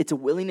 It's a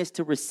willingness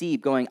to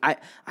receive, going,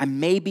 I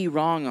may be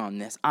wrong on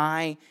this.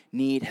 I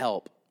need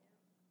help.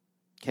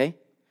 Okay?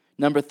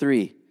 Number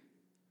 3.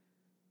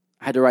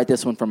 I had to write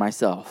this one for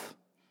myself.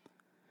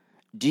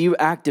 Do you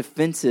act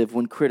defensive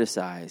when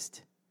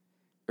criticized,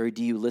 or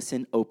do you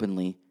listen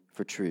openly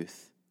for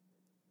truth?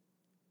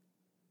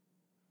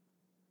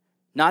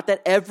 Not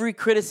that every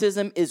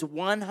criticism is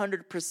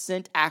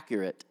 100%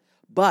 accurate,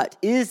 but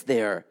is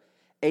there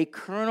a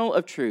kernel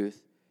of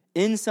truth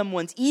in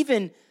someone's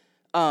even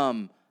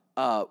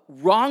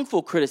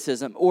wrongful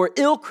criticism or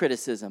ill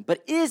criticism,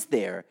 but is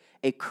there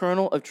a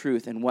kernel of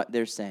truth in what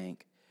they're saying?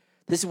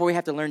 This is where we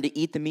have to learn to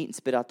eat the meat and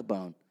spit out the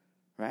bone,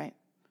 right?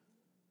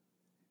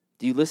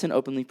 Do you listen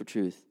openly for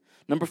truth?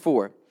 Number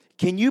 4,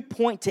 can you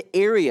point to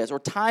areas or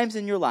times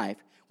in your life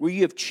where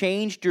you have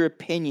changed your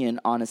opinion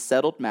on a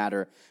settled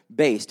matter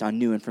based on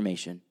new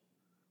information?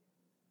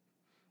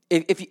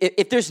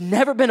 If there's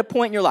never been a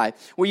point in your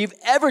life where you've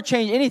ever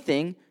changed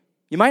anything,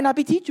 you might not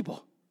be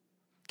teachable.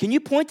 Can you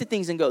point to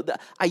things and go,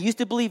 I used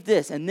to believe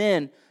this, and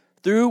then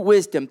through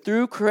wisdom,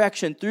 through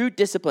correction, through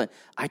discipline,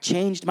 I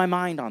changed my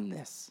mind on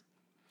this?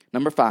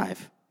 Number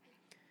 5,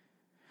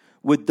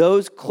 would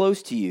those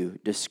close to you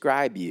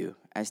describe you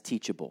as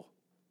teachable?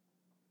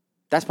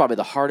 That's probably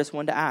the hardest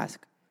one to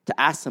ask. To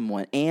ask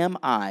someone, am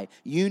I,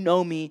 you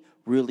know me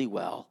really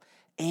well,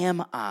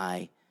 am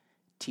I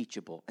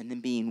teachable? And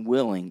then being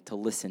willing to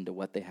listen to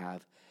what they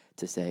have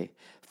to say.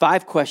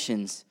 5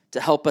 questions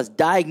to help us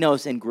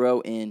diagnose and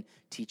grow in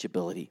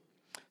teachability.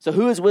 So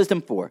who is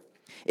wisdom for?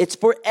 It's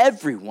for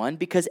everyone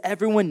because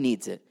everyone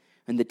needs it,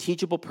 and the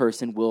teachable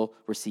person will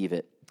receive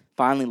it.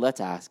 Finally, let's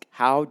ask,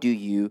 how do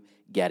you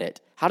get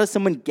it? How does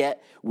someone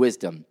get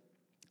wisdom?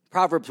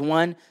 Proverbs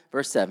 1,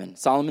 verse 7,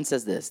 Solomon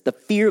says this, the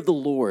fear of the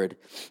Lord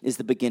is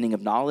the beginning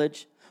of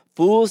knowledge.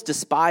 Fools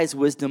despise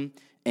wisdom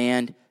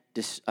and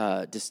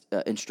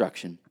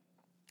instruction.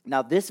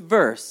 Now, this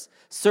verse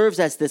serves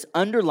as this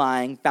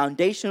underlying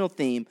foundational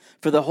theme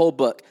for the whole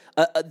book.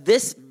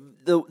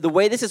 The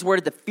way this is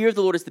worded, the fear of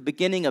the Lord is the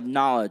beginning of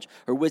knowledge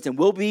or wisdom,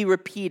 will be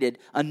repeated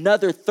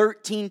another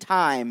 13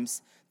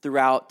 times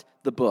throughout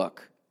the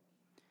book.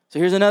 So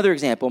here's another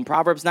example in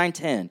Proverbs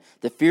 9:10.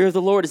 The fear of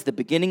the Lord is the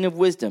beginning of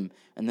wisdom,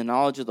 and the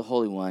knowledge of the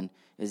Holy One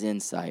is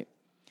insight.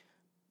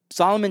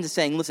 Solomon is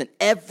saying, listen,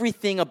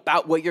 everything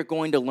about what you're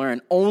going to learn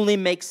only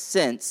makes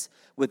sense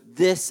with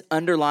this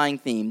underlying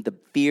theme, the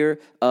fear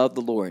of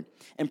the Lord.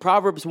 In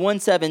Proverbs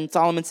 1:7,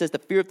 Solomon says the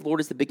fear of the Lord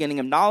is the beginning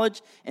of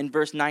knowledge. In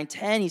verse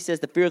 9:10, he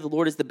says the fear of the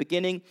Lord is the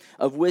beginning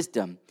of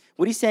wisdom.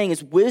 What he's saying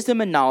is wisdom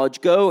and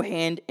knowledge go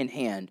hand in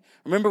hand.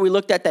 Remember, we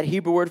looked at that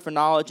Hebrew word for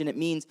knowledge, and it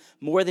means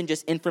more than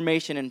just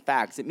information and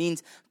facts. It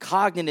means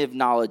cognitive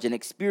knowledge and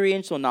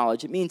experiential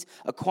knowledge. It means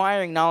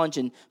acquiring knowledge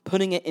and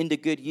putting it into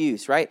good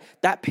use, right?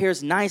 That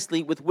pairs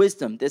nicely with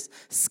wisdom, this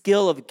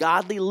skill of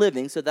godly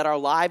living so that our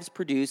lives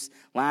produce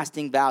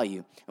lasting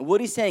value. And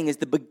what he's saying is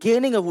the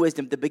beginning of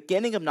wisdom, the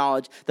beginning of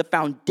knowledge, the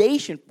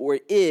foundation for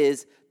it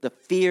is the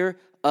fear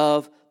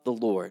of the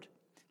Lord.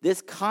 This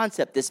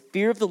concept, this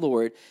fear of the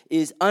Lord,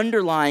 is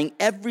underlying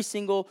every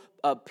single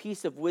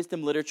piece of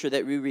wisdom literature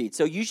that we read.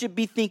 So you should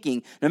be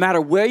thinking, no matter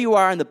where you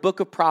are in the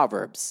book of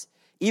Proverbs,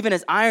 even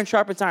as iron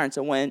sharpens iron,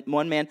 so when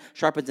one man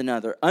sharpens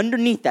another,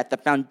 underneath that, the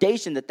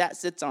foundation that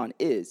sits on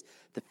is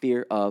the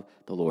fear of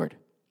the Lord.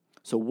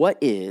 So what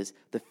is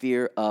the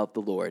fear of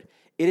the Lord?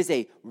 It is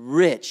a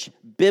rich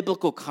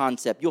biblical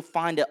concept. You'll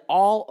find it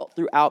all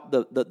throughout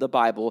the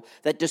Bible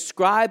that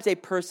describes a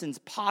person's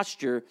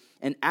posture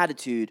and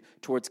attitude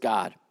towards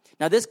God.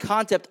 Now, this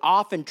concept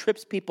often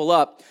trips people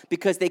up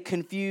because they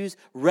confuse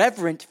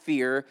reverent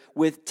fear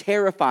with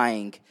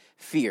terrifying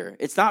fear.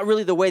 It's not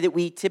really the way that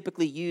we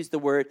typically use the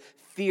word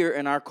fear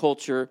in our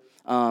culture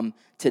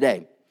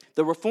today.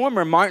 The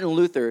reformer Martin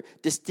Luther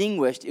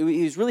distinguished,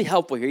 he was really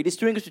helpful here, he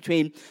distinguished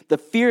between the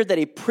fear that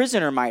a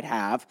prisoner might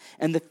have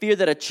and the fear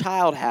that a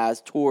child has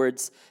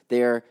towards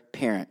their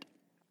parent.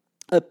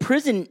 A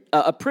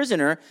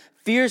prisoner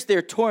fears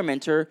their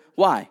tormentor.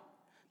 Why?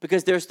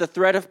 Because there's the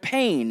threat of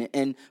pain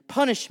and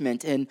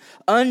punishment and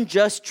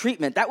unjust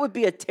treatment. That would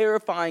be a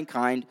terrifying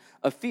kind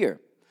of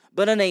fear.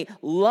 But in a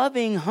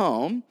loving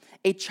home,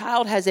 a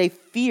child has a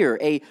fear,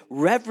 a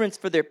reverence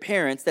for their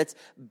parents that's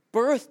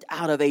birthed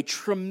out of a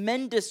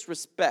tremendous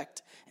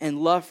respect and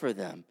love for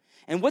them.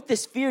 And what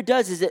this fear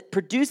does is it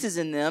produces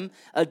in them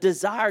a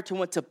desire to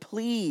want to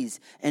please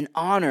and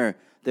honor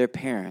their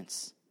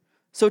parents.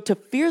 So to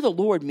fear the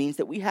Lord means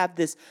that we have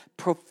this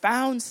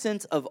profound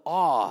sense of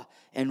awe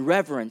and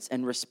reverence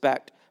and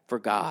respect for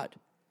God.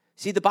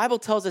 See, the Bible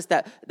tells us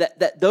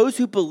that those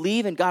who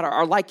believe in God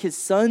are like his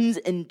sons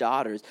and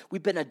daughters.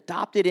 We've been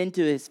adopted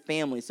into his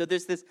family. So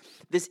there's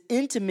this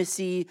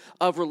intimacy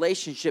of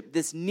relationship,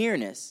 this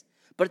nearness.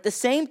 But at the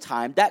same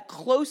time, that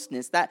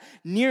closeness, that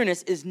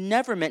nearness is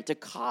never meant to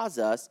cause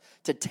us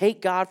to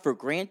take God for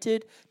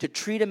granted, to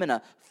treat him in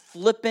a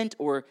flippant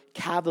or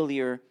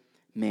cavalier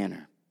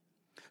manner.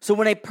 So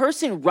when a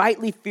person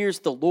rightly fears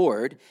the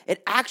Lord,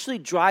 it actually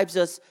drives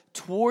us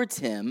towards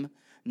him,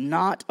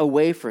 not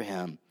away from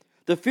him.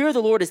 The fear of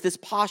the Lord is this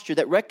posture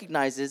that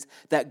recognizes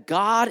that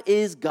God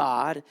is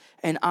God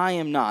and I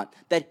am not,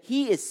 that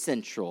he is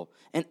central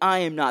and I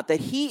am not, that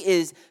he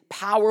is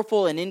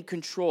powerful and in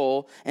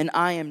control and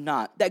I am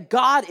not, that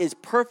God is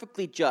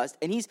perfectly just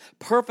and he's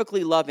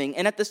perfectly loving,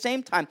 and at the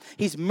same time,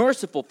 he's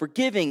merciful,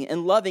 forgiving,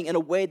 and loving in a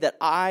way that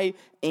I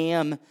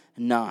am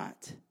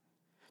not.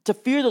 To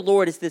fear the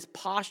Lord is this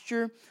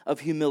posture of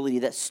humility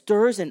that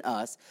stirs in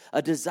us a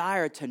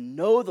desire to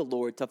know the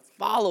Lord, to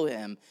follow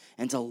him,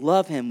 and to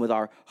love him with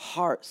our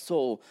heart,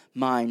 soul,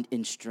 mind,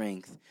 and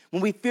strength.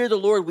 When we fear the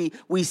Lord,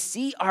 we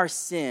see our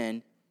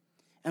sin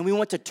and we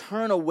want to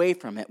turn away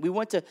from it. We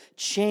want to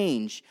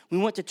change. We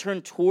want to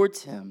turn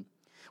towards him.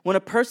 When a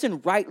person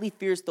rightly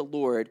fears the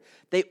Lord,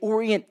 they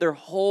orient their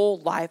whole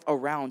life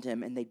around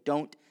him and they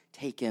don't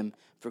take him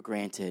for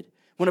granted.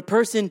 When a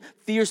person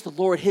fears the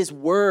Lord, his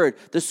word,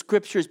 the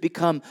scriptures,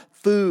 become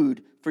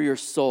food for your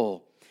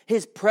soul.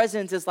 His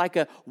presence is like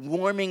a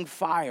warming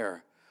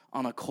fire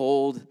on a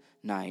cold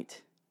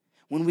night.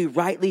 When we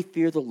rightly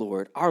fear the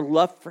Lord, our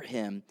love for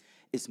him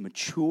is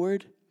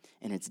matured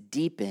and it's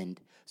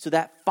deepened, so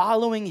that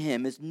following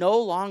him is no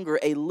longer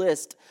a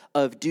list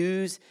of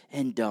do's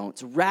and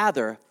don'ts.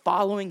 Rather,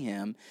 following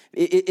him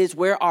is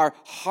where our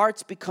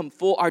hearts become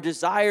full, our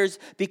desires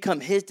become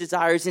his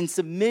desires, and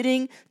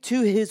submitting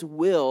to his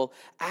will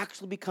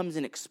actually becomes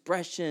an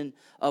expression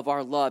of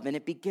our love, and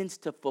it begins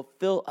to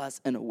fulfill us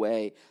in a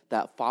way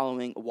that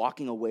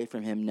walking away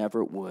from him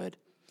never would.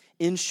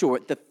 In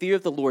short, the fear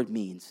of the Lord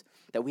means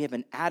that we have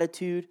an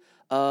attitude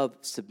of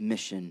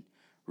submission,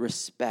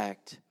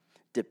 respect,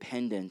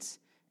 dependence,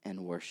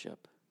 and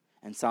worship.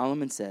 And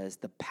Solomon says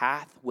the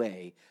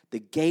pathway, the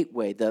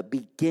gateway, the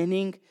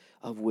beginning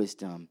of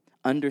wisdom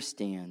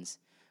understands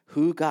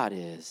who God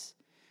is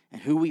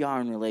and who we are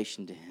in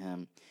relation to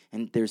him.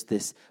 And there's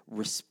this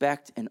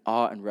respect and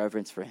awe and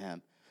reverence for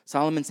him.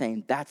 Solomon's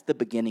saying that's the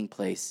beginning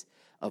place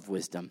of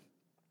wisdom.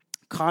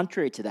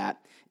 Contrary to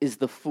that is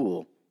the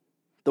fool,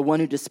 the one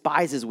who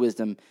despises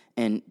wisdom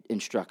and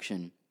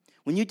instruction.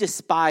 When you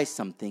despise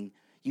something,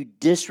 you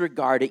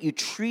disregard it. You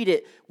treat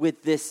it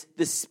with this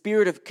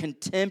spirit of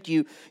contempt.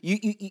 You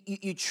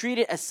treat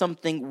it as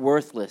something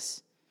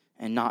worthless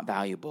and not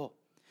valuable.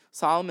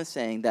 Solomon is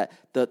saying that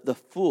the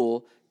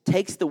fool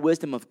takes the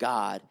wisdom of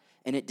God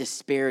and it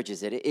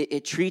disparages it.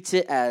 It treats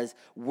it as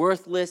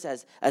worthless,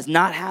 as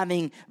not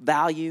having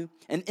value.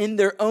 And in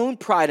their own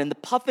pride and the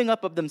puffing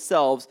up of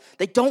themselves,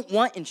 they don't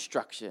want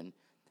instruction.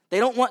 They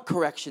don't want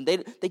correction.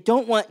 They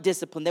don't want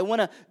discipline. They want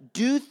to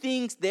do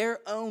things their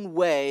own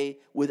way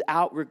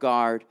without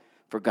regard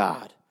for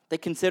God. They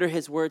consider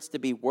his words to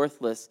be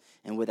worthless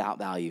and without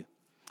value.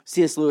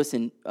 C.S. Lewis,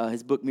 in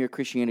his book Mere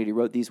Christianity,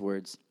 wrote these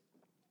words: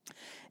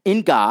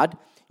 "In God,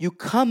 you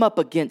come up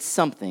against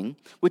something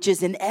which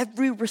is in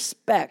every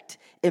respect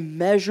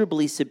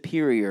immeasurably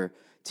superior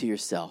to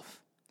yourself.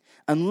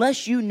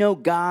 Unless you know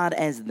God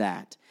as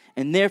that,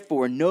 and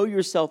therefore know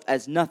yourself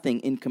as nothing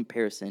in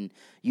comparison,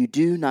 you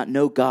do not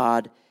know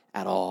God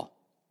at all.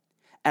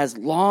 As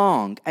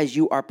long as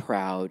you are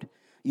proud,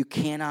 you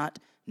cannot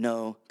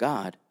know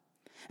God.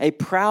 A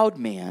proud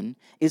man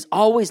is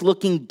always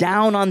looking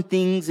down on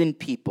things and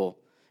people.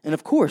 And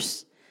of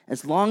course,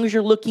 as long as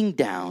you're looking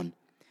down,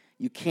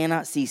 you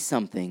cannot see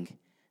something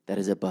that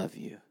is above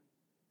you."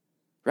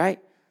 Right?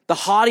 The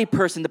haughty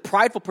person, the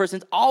prideful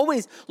person is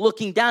always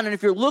looking down. And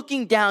if you're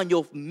looking down,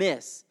 you'll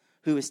miss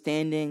who is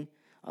standing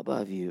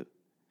above you.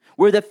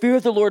 Where the fear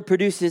of the Lord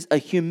produces a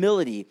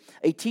humility,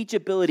 a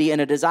teachability,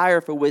 and a desire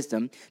for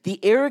wisdom, the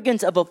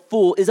arrogance of a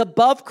fool is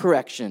above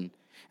correction,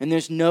 and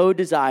there's no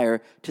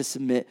desire to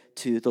submit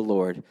to the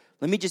Lord.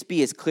 Let me just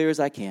be as clear as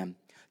I can.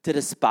 To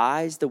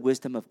despise the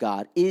wisdom of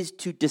God is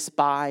to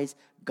despise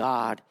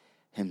God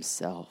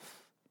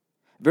himself.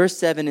 Verse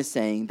 7 is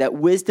saying that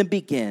wisdom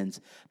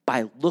begins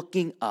by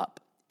looking up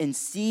and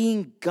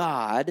seeing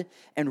God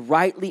and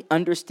rightly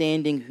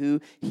understanding who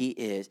he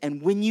is.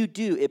 And when you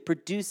do, it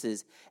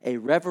produces a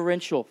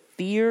reverential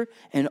fear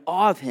and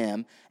awe of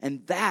him,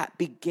 and that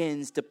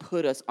begins to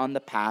put us on the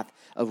path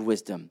of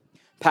wisdom.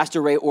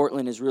 Pastor Ray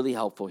Ortlund is really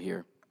helpful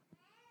here.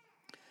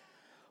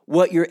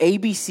 What your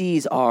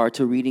ABCs are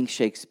to reading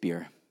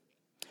Shakespeare,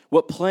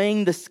 what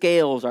playing the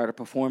scales are to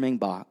performing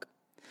Bach,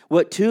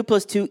 what 2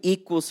 + 2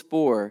 =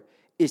 4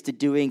 is to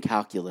doing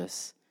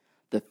calculus,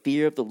 the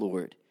fear of the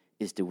Lord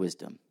is to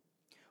wisdom.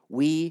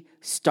 We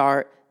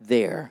start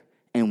there,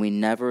 and we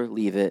never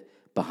leave it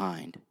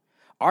behind.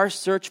 Our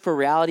search for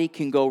reality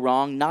can go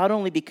wrong, not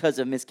only because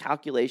of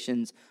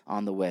miscalculations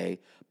on the way,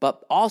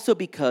 but also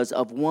because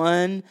of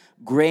one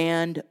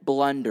grand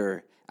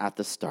blunder at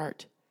the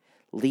start: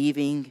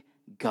 leaving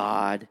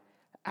God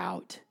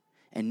out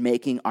and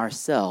making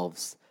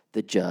ourselves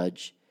the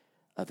judge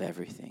of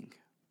everything.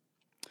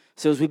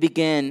 So as we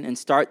begin and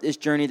start this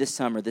journey this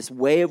summer, this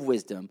way of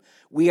wisdom,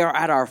 we are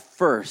at our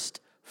first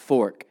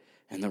fork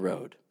in the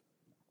road.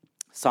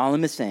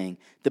 Solomon is saying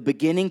the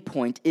beginning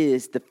point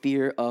is the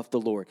fear of the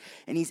Lord.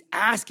 And he's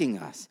asking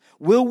us,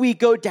 will we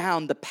go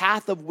down the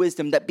path of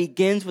wisdom that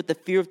begins with the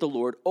fear of the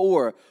Lord,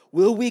 or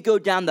will we go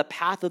down the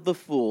path of the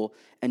fool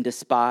and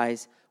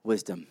despise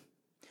wisdom?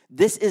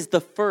 This is the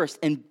first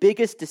and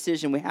biggest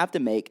decision we have to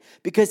make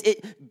because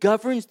it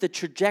governs the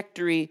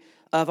trajectory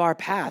of our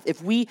path.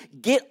 If we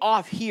get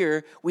off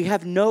here, we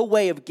have no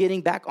way of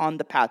getting back on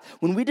the path.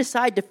 When we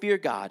decide to fear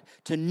God,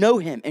 to know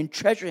him and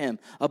treasure him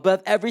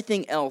above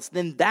everything else,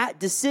 then that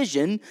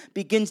decision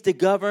begins to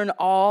govern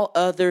all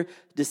other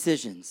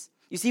decisions.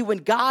 You see, when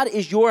God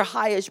is your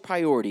highest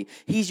priority,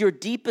 he's your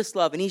deepest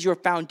love, and he's your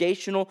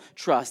foundational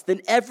trust,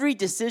 then every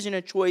decision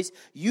and choice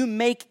you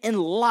make in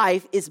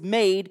life is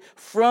made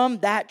from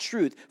that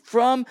truth,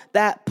 from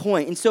that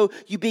point. And so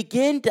you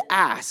begin to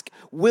ask,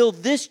 will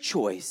this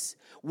choice,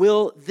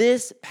 will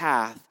this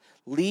path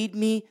lead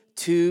me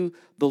to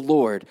the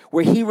Lord,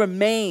 where he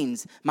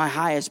remains my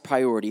highest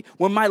priority,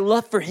 where my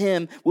love for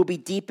him will be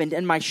deepened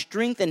and my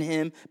strength in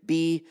him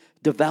be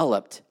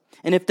developed?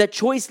 And if that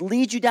choice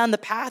leads you down the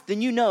path,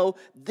 then you know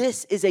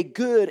this is a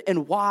good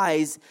and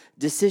wise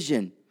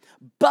decision.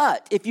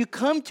 But if you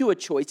come to a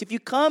choice, if you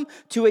come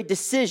to a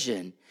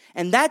decision,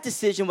 and that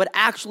decision would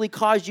actually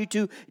cause you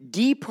to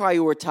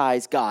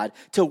deprioritize God,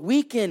 to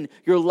weaken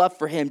your love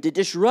for him, to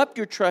disrupt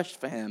your trust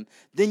for him,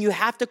 then you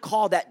have to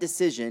call that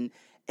decision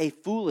a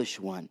foolish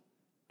one.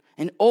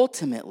 And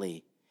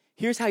ultimately,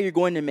 here's how you're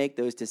going to make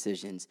those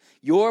decisions.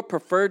 Your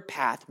preferred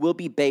path will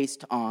be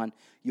based on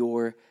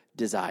your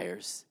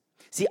desires.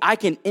 See, I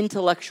can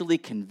intellectually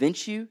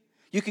convince you.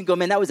 You can go,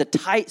 man, that was a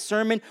tight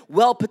sermon,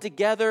 well put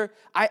together.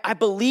 I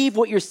believe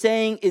what you're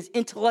saying is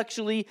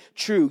intellectually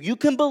true. You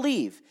can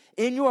believe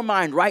in your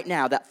mind right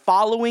now that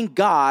following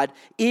God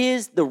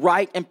is the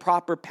right and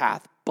proper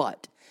path.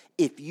 But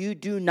if you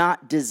do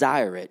not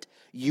desire it,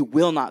 you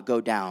will not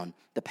go down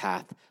the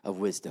path of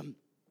wisdom.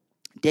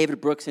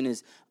 David Brooks, in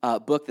his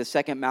book, The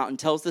Second Mountain,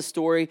 tells the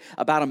story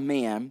about a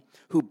man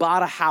who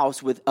bought a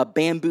house with a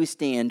bamboo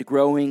stand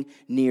growing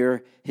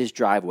near his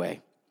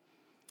driveway.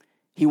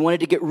 He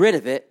wanted to get rid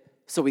of it,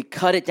 so he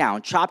cut it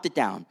down, chopped it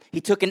down. He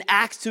took an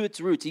axe to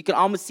its roots. You can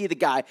almost see the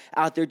guy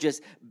out there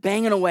just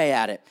banging away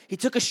at it. He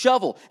took a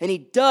shovel, and he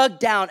dug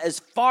down as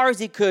far as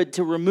he could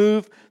to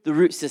remove the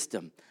root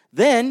system.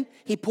 Then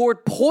he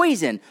poured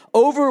poison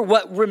over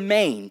what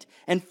remained.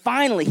 And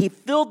finally, he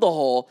filled the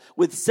hole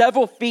with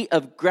several feet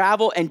of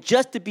gravel. And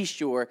just to be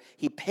sure,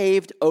 he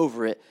paved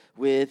over it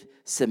with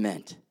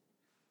cement.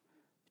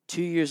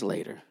 2 years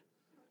later,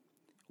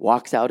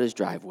 walks out his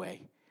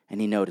driveway,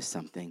 and he noticed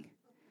something.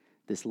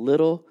 This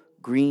little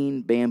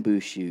green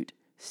bamboo shoot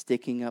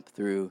sticking up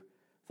through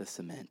the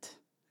cement.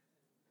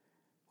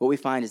 What we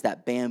find is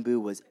that bamboo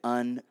was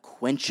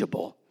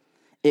unquenchable.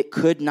 It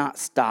could not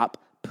stop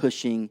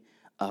pushing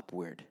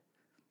upward.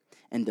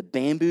 And the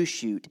bamboo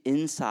shoot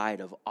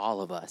inside of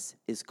all of us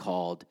is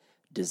called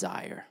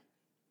desire.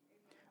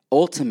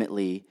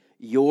 Ultimately,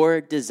 your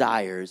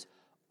desires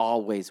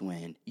always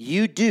win.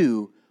 You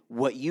do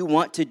what you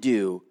want to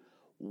do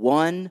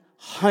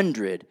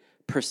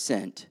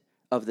 100%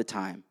 of the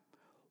time.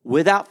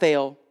 Without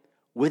fail,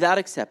 without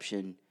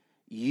exception,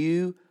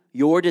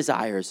 your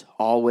desires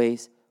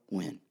always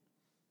win.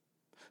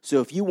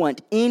 So if you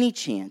want any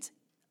chance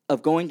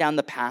of going down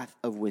the path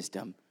of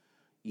wisdom,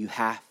 you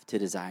have to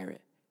desire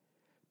it.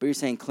 But you're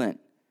saying, Clint,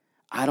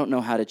 I don't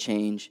know how to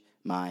change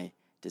my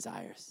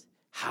desires.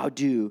 How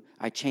do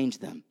I change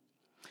them?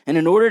 And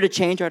in order to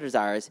change our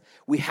desires,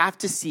 we have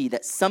to see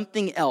that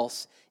something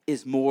else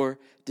is more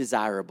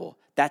desirable.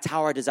 That's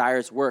how our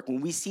desires work.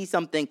 When we see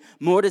something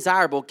more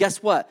desirable,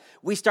 guess what?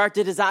 We start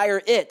to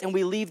desire it, and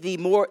we leave the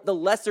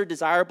lesser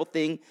desirable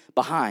thing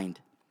behind.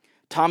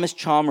 Thomas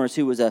Chalmers,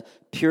 who was a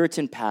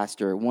Puritan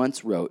pastor,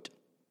 once wrote,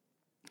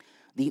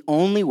 "The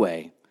only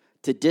way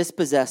to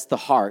dispossess the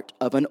heart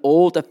of an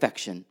old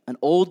affection, an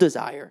old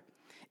desire,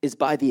 is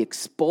by the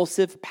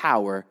expulsive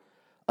power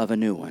of a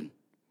new one."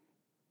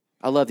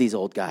 I love these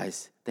old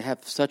guys. They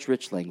have such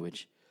rich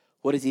language.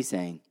 What is he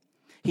saying?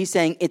 He's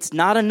saying it's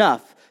not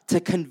enough to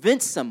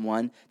convince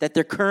someone that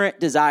their current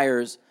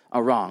desires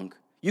are wrong.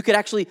 You could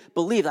actually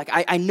believe, like,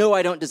 I know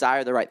I don't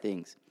desire the right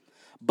things.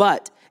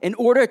 But in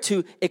order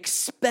to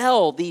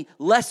expel the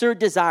lesser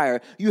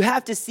desire, you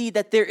have to see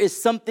that there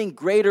is something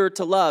greater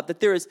to love, that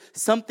there is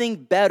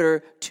something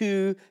better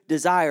to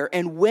desire.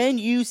 And when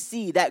you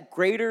see that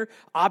greater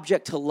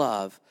object to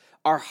love,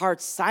 our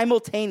hearts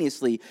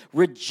simultaneously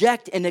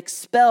reject and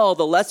expel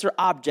the lesser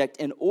object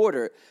in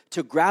order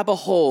to grab a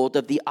hold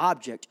of the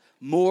object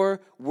more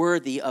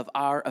worthy of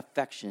our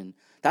affection.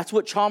 That's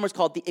what Chalmers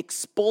called the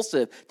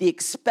expulsive, the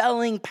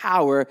expelling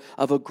power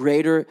of a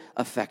greater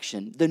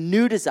affection. The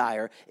new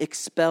desire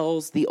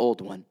expels the old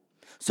one.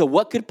 So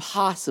what could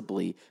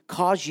possibly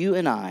cause you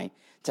and I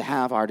to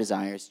have our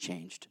desires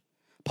changed?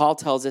 Paul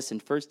tells us in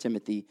 1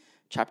 Timothy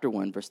chapter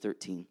 1, verse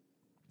 13,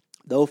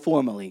 "Though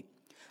formerly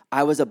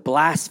I was a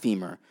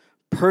blasphemer,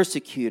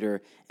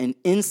 persecutor, and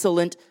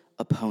insolent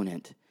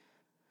opponent,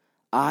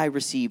 I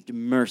received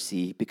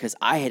mercy because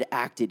I had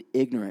acted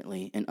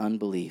ignorantly in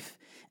unbelief,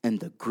 and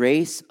the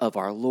grace of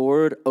our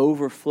Lord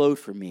overflowed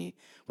for me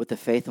with the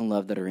faith and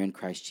love that are in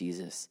Christ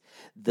Jesus.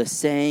 The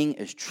saying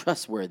is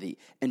trustworthy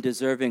and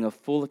deserving of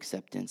full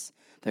acceptance,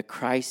 that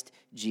Christ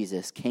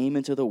Jesus came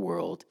into the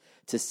world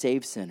to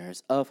save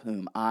sinners, of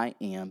whom I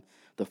am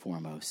the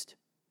foremost."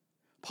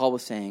 Paul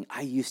was saying,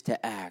 I used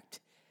to act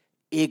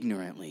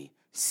ignorantly,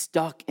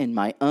 stuck in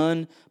my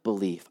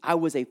unbelief. I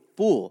was a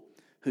fool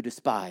who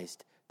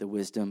despised the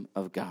wisdom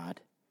of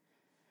God.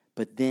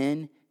 But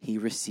then he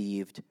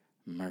received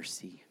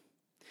mercy.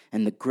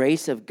 And the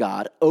grace of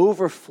God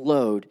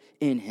overflowed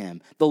in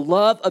him. The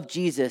love of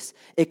Jesus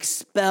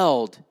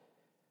expelled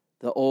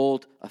the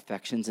old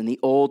affections and the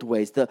old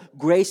ways. The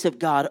grace of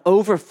God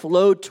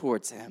overflowed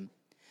towards him.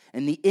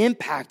 And the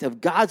impact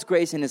of God's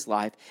grace in his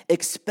life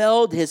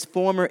expelled his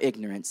former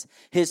ignorance,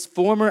 his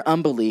former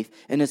unbelief,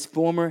 and his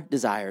former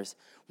desires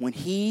when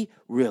he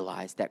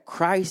realized that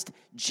Christ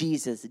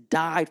Jesus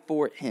died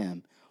for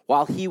him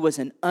while he was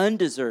an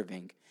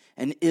undeserving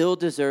and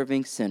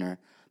ill-deserving sinner.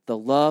 The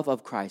love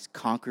of Christ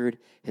conquered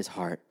his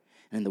heart.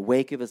 And in the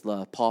wake of his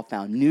love, Paul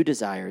found new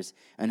desires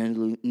and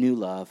a new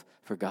love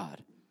for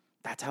God.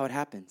 That's how it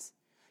happens.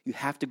 You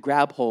have to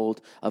grab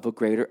hold of a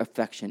greater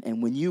affection.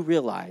 And when you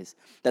realize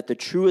that the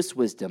truest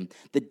wisdom,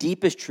 the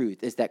deepest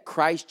truth is that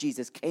Christ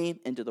Jesus came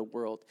into the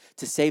world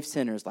to save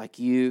sinners like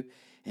you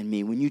and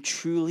me, when you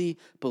truly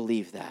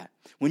believe that,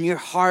 when your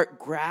heart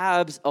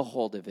grabs a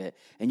hold of it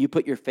and you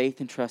put your faith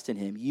and trust in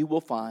him, you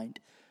will find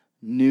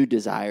new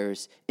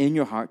desires in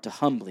your heart to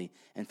humbly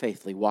and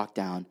faithfully walk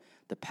down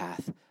the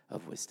path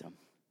of wisdom.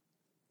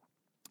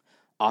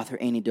 Author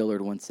Annie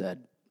Dillard once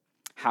said,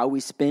 how we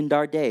spend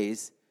our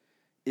days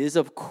is,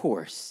 of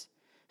course,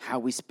 how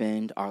we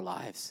spend our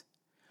lives.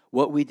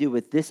 What we do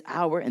with this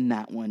hour and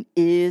that one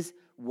is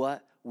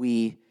what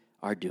we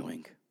are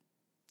doing.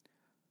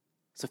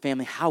 So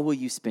family, how will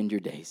you spend your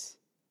days?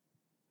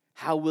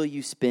 How will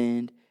you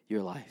spend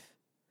your life?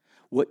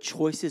 What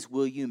choices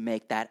will you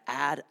make that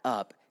add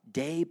up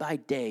day by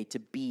day to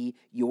be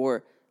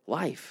your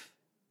life?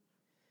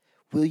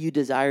 Will you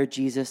desire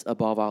Jesus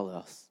above all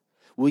else?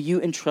 Will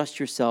you entrust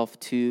yourself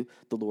to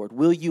the Lord?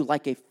 Will you,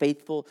 like a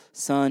faithful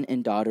son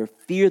and daughter,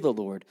 fear the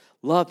Lord,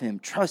 love him,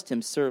 trust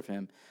him, serve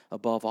him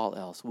above all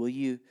else? Will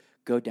you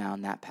go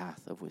down that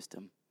path of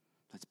wisdom?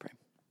 Let's pray.